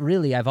pastor. But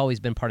really, I've always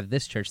been part of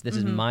this church. This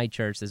is my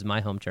church. This is my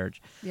home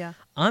church. Yeah.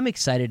 I'm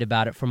excited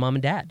about it for Mom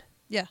and Dad.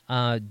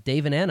 Yeah.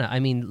 Dave and Anna. I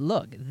mean,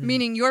 look.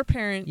 Meaning your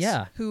parents,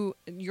 Yeah. who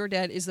your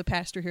dad is the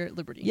pastor here at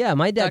Liberty. Yeah,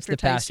 my dad's Dr. the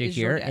Teis pastor is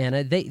your here,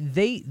 dad.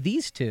 and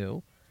these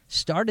two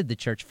started the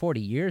church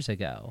 40 years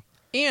ago.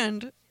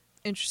 And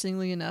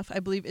interestingly enough, I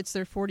believe it's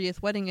their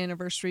 40th wedding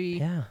anniversary.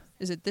 Yeah.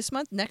 Is it this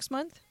month? Next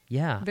month?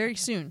 Yeah. Very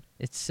soon.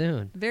 It's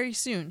soon. Very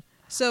soon.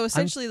 So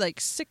essentially, like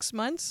 6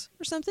 months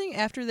or something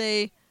after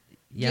they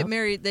Yep. get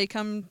married, they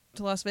come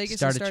to Las Vegas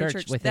Start and a start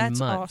church a church. within That's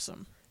months.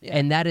 awesome. Yeah.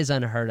 And that is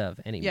unheard of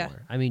anymore. Yeah.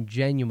 I mean,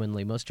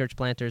 genuinely, most church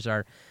planters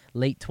are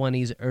late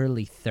 20s,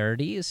 early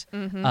 30s,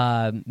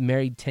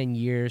 married 10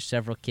 years,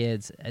 several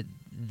kids.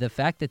 The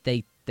fact that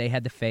they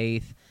had the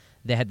faith,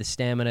 they had the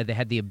stamina, they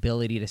had the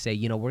ability to say,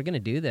 you know, we're going to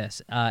do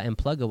this and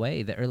plug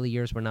away. The early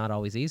years were not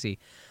always easy.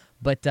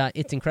 But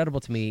it's incredible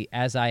to me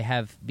as I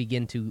have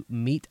begun to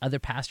meet other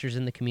pastors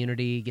in the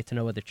community, get to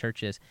know other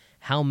churches,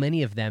 how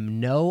many of them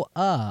know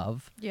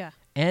of yeah.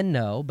 and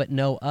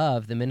know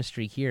of the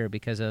ministry here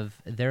because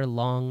of their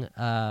long,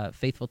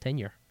 faithful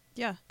tenure.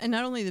 Yeah, and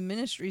not only the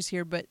ministries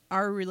here, but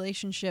our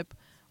relationship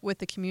with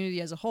the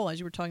community as a whole, as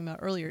you were talking about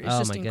earlier, it's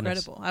just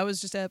incredible. I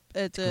was just at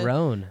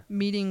a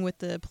meeting with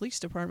the police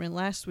department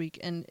last week,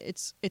 and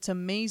it's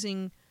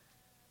amazing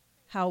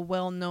how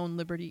well known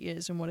Liberty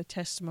is and what a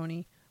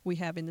testimony we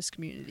have in this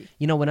community.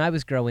 You know, when I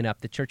was growing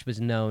up, the church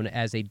was known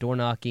as a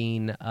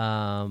door-knocking,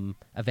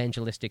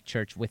 evangelistic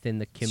church within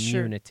the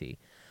community.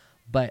 Sure.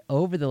 But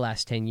over the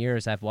last 10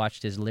 years, I've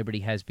watched as Liberty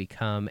has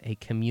become a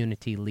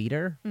community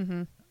leader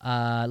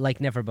like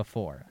never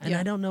before. And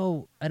I don't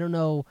know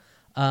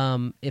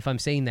if I'm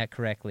saying that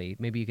correctly.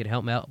 Maybe you could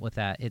help me out with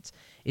that.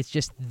 It's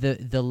just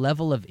the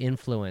level of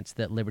influence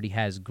that Liberty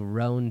has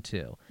grown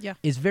to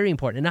is very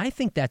important. And I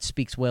think that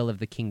speaks well of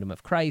the kingdom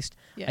of Christ.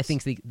 Yes. I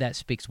think that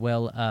speaks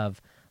well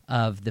of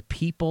the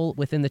people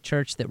within the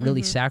church that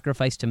really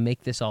sacrificed to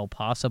make this all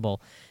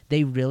possible.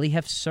 They really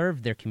have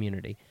served their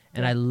community.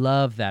 And I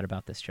love that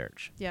about this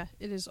church. Yeah,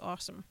 it is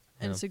awesome.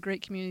 And it's a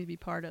great community to be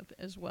part of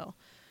as well.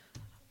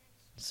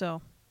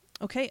 So,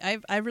 okay,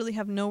 I really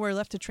have nowhere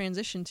left to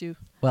transition to.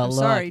 Well, I'm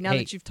sorry. Now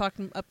that you've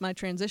talked up my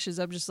transitions,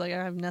 I'm just like,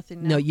 I have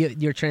nothing now. No,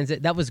 your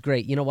that was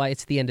great. You know why?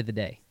 It's the end of the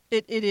day.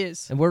 It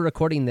is. And we're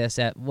recording this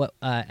at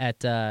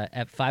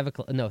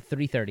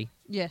 3:30.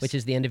 Yes. Which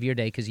is the end of your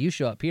day because you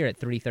show up here at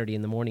 3:30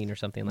 in the morning or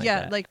something like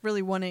that. Yeah, like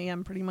really 1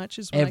 a.m. pretty much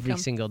is when every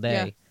single day.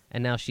 Yeah.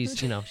 And now she's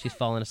she's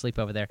falling asleep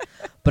over there.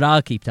 But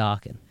I'll keep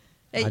talking.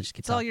 Hey,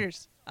 it's all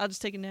yours. I'll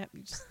just take a nap.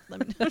 You just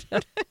let me know.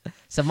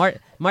 So March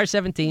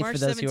 17th, for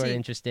those who are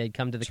interested,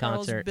 come to the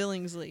concert.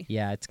 Charles Billingsley.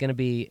 Yeah, it's gonna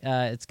be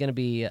a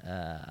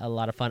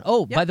lot of fun.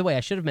 Oh, by the way, I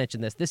should have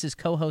mentioned this. This is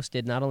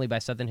co-hosted not only by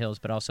Southern Hills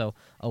but also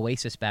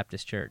Oasis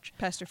Baptist Church.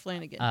 Pastor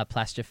Flanagan.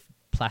 Plaster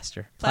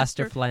Flanagan.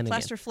 Plaster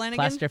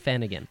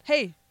Flanagan.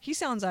 Hey, he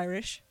sounds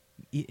Irish.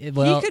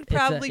 Well, he could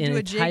probably do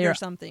a jig or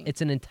something.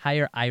 It's an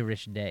entire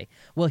Irish day.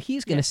 Well,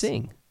 he's going to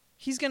sing.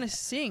 He's going to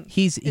sing.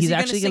 He's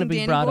actually going to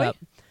be brought up.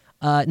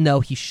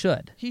 No, he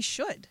should. He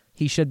should.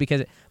 He should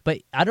because,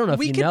 but I don't know if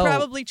we you could know.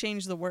 probably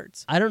change the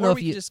words. I don't know if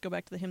we could just go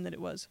back to the hymn that it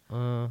was.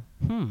 I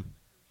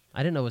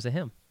didn't know it was a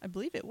hymn. I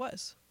believe it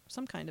was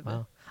some kind of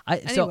a.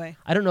 Anyway, so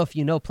I don't know if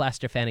you know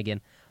Plaster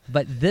Flanagan,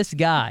 but this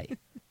guy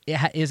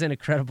is an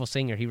incredible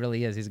singer. He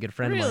really is. He's a good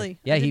friend of mine.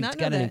 Yeah, he's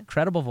got an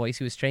incredible voice.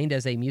 He was trained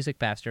as a music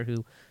pastor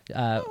who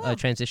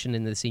transitioned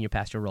into the senior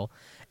pastor role.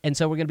 And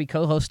so we're going to be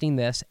co-hosting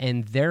this,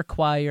 and their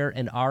choir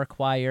and our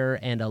choir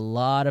and a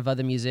lot of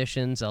other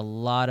musicians, a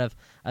lot of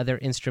other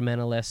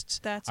instrumentalists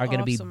are going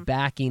to be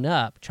backing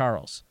up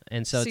Charles.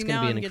 And so it's going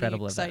to be an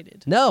incredible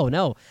event.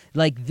 No.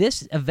 Like,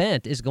 this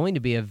event is going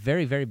to be a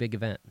very, very big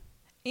event.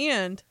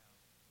 And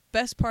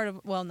best part of,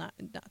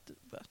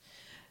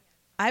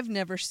 I've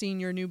never seen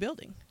your new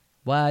building.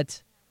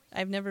 What?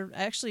 I've never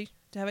actually.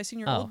 Have I seen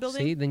your old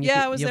building? See, then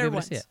I was there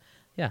once.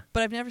 Yeah,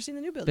 but I've never seen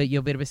the new building. But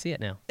you'll be able to see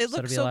it now. It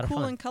looks so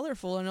cool and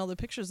colorful in all the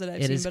pictures that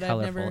I've seen. But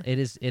colorful. It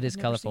is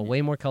colorful.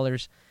 Way more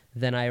colors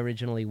than I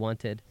originally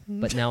wanted.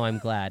 But now I'm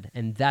glad,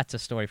 and that's a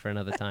story for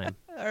another time.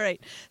 All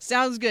right,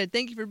 sounds good.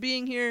 Thank you for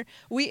being here.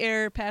 We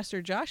air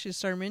Pastor Josh's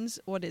sermons.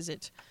 What is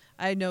it?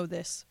 I know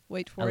this.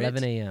 Wait for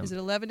 11 a.m. Is it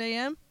 11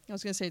 a.m.? I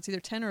was going to say it's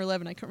either 10 or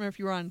 11. I can't remember if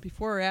you were on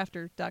before or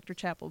after Dr.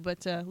 Chappell.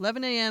 But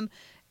 11 a.m.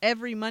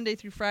 every Monday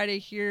through Friday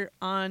here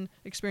on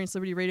Experience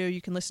Liberty Radio.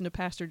 You can listen to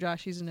Pastor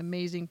Josh. He's an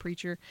amazing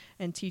preacher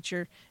and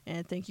teacher.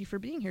 And thank you for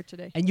being here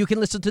today. And you can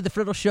listen to The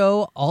Friddle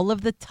Show all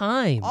of the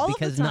time.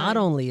 Because not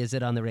only is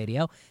it on the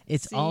radio,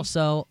 it's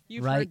also right online.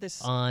 You've heard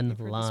this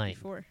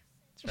before.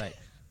 That's right.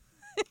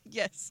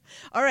 Yes.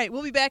 All right,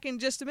 we'll be back in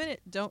just a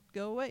minute. Don't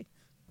go away.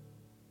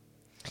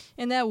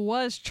 And that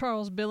was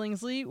Charles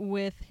Billingsley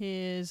with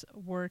his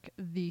work,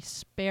 The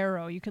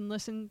Sparrow. You can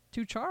listen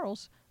to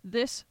Charles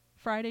this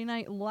Friday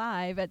night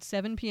live at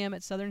 7 p.m.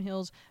 at Southern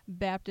Hills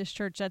Baptist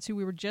Church. That's who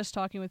we were just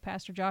talking with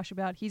Pastor Josh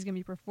about. He's going to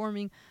be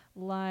performing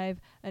live,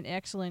 an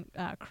excellent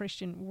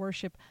Christian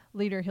worship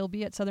leader. He'll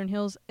be at Southern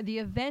Hills. The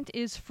event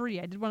is free.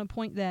 I did want to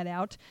point that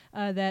out.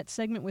 That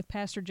segment with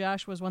Pastor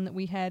Josh was one that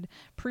we had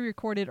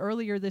pre-recorded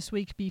earlier this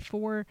week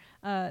before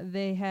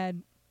they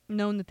had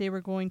known that they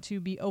were going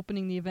to be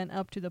opening the event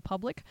up to the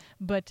public,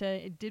 but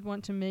it did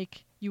want to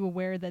make you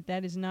aware that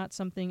that is not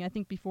something. I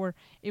think before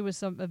it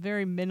was a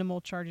very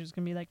minimal charge. It was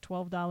going to be like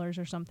 $12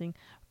 or something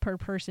per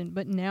person,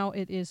 but now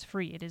it is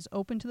free. It is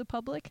open to the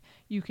public.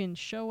 You can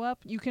show up.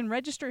 You can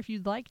register if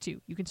you'd like to.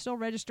 You can still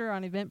register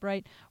on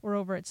Eventbrite or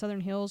over at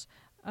Southern Hills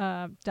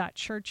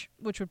 .church,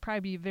 which would probably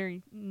be a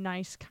very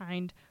nice,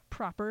 kind,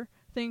 proper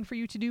thing for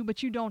you to do,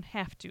 but you don't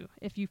have to.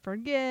 If you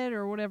forget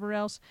or whatever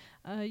else,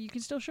 you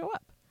can still show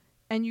up.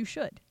 And you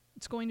should.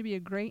 It's going to be a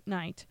great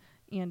night,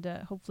 and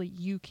hopefully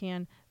you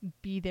can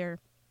be there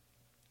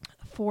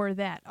for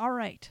that. All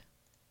right.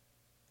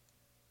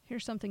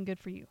 Here's something good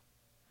for you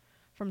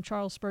from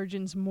Charles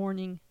Spurgeon's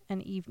Morning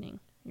and Evening.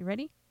 You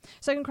ready?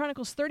 2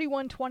 Chronicles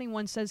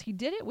 31:21 says, "He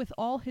did it with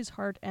all his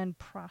heart and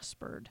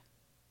prospered."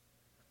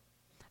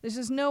 This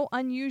is no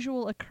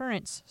unusual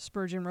occurrence,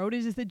 Spurgeon wrote.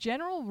 It is the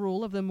general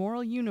rule of the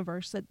moral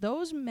universe that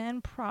those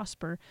men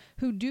prosper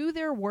who do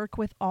their work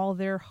with all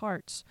their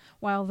hearts,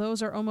 while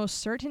those are almost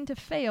certain to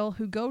fail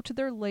who go to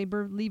their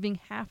labor leaving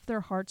half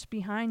their hearts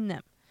behind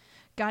them.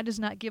 God does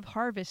not give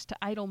harvest to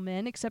idle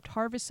men except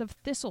harvests of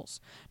thistles,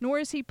 nor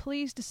is he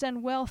pleased to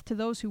send wealth to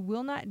those who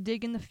will not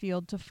dig in the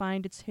field to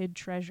find its hid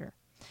treasure.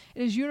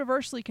 It is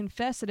universally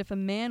confessed that if a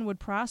man would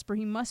prosper,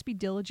 he must be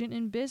diligent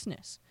in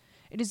business.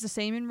 It is the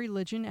same in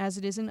religion as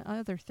it is in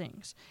other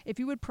things. If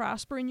you would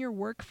prosper in your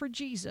work for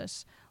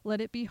Jesus, let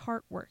it be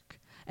heart work,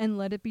 and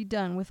let it be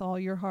done with all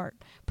your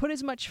heart. Put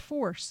as much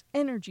force,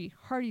 energy,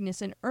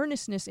 heartiness, and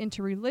earnestness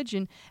into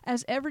religion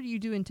as ever you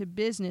do into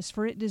business,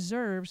 for it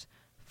deserves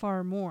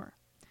far more.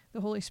 The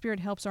Holy Spirit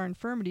helps our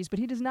infirmities, but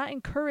he does not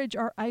encourage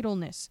our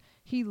idleness.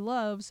 He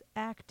loves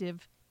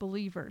active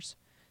believers.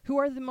 Who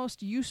are the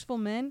most useful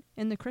men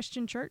in the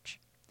Christian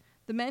church?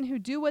 The men who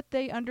do what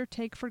they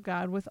undertake for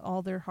God with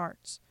all their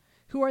hearts.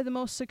 Who are the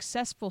most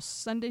successful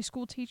Sunday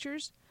school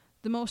teachers?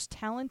 The most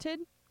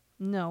talented?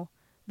 No,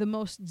 the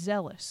most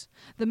zealous.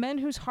 The men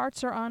whose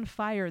hearts are on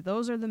fire.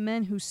 Those are the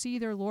men who see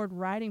their Lord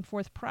riding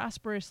forth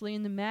prosperously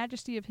in the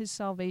majesty of his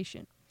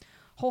salvation.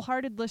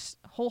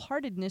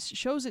 Wholeheartedness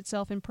shows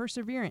itself in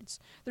perseverance.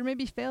 There may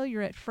be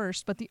failure at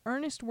first, but the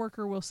earnest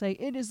worker will say,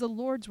 "It is the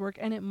Lord's work,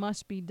 and it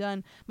must be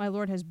done. My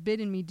Lord has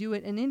bidden me do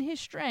it, and in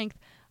his strength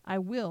I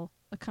will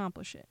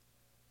accomplish it."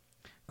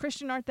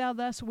 Christian art thou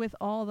thus with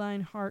all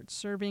thine heart,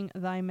 serving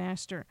thy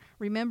master.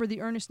 Remember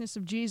the earnestness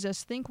of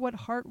Jesus. Think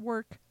what heart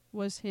work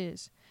was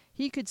his.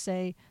 He could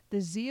say,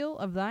 "The zeal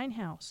of thine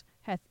house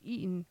hath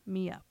eaten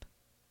me up."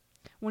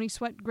 When he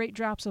sweat great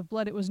drops of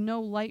blood, it was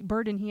no light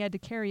burden he had to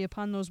carry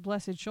upon those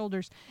blessed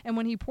shoulders. And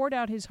when he poured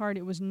out his heart,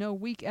 it was no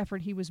weak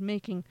effort he was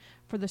making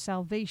for the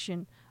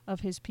salvation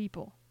of his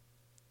people.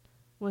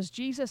 Was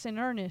Jesus in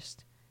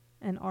earnest,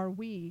 and are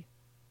we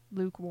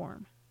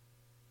lukewarm?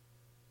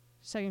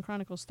 2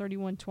 Chronicles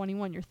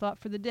 31:21, your thought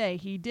for the day.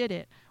 He did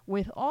it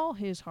with all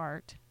his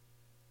heart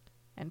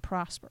and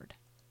prospered.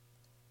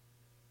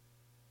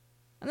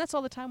 And that's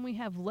all the time we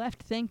have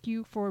left. Thank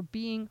you for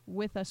being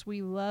with us.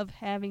 We love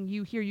having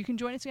you here. You can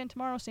join us again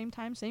tomorrow, same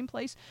time, same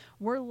place.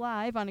 We're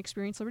live on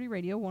Experience Liberty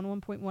Radio,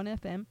 101.1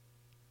 FM,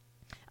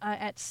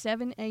 at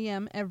 7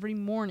 a.m. every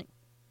morning.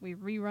 We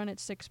rerun at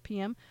 6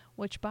 p.m.,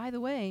 which, by the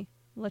way,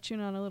 let you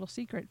in on a little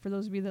secret for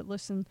those of you that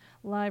listen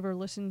live or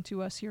listen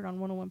to us here on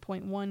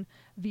 101.1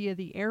 via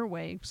the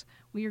airwaves.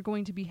 We are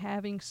going to be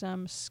having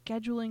some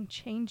scheduling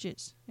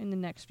changes in the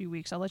next few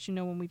weeks. I'll let you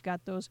know when we've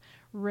got those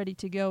ready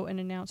to go and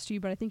announced to you,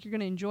 but I think you're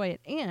going to enjoy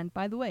it. And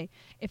by the way,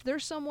 if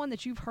there's someone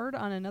that you've heard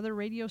on another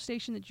radio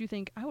station that you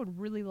think, I would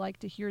really like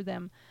to hear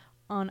them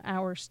on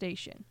our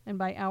station, and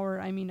by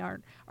our, I mean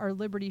our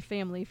Liberty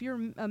family. If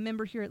you're a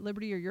member here at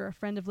Liberty, or you're a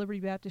friend of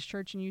Liberty Baptist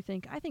Church, and you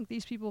think, I think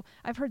these people,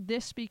 I've heard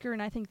this speaker,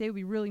 and I think they would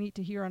be really neat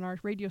to hear on our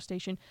radio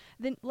station,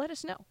 then let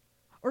us know.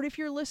 Or if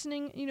you're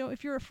listening,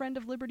 if you're a friend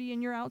of Liberty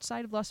and you're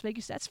outside of Las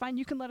Vegas, that's fine.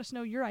 You can let us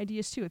know your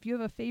ideas too. If you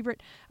have a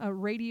favorite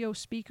radio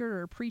speaker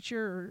or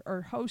preacher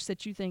or host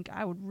that you think,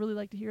 I would really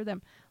like to hear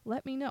them,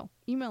 let me know.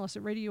 Email us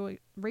at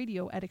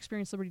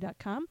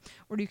radio@experienceliberty.com,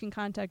 or you can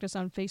contact us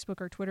on Facebook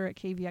or Twitter at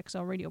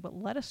KVXL Radio. But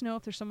let us know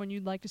if there's someone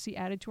you'd like to see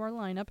added to our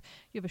lineup.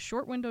 You have a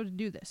short window to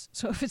do this.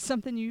 So if it's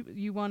something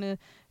you want to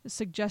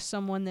suggest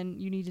someone, then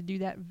you need to do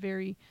that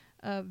very,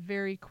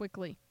 very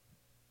quickly.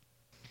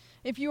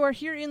 If you are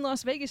here in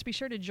Las Vegas, be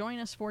sure to join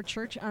us for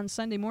church on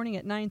Sunday morning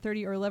at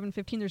 9:30 or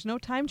 11:15. There's no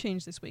time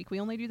change this week. We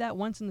only do that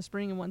once in the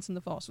spring and once in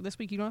the fall. So this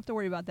week you don't have to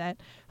worry about that.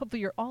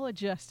 Hopefully you're all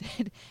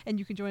adjusted and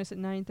you can join us at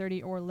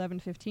 9:30 or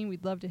 11:15.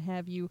 We'd love to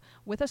have you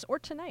with us. Or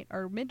tonight.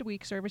 Our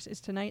midweek service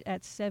is tonight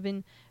at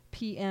 7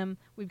 p.m.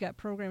 We've got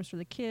programs for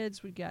the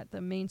kids. We've got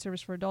the main service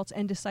for adults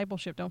and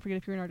discipleship. Don't forget,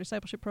 if you're in our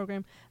discipleship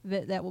program,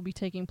 that will be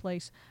taking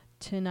place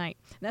tonight.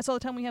 And that's all the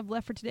time we have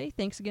left for today.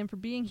 Thanks again for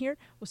being here.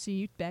 We'll see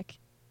you back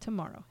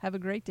tomorrow. Have a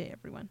great day,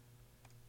 everyone.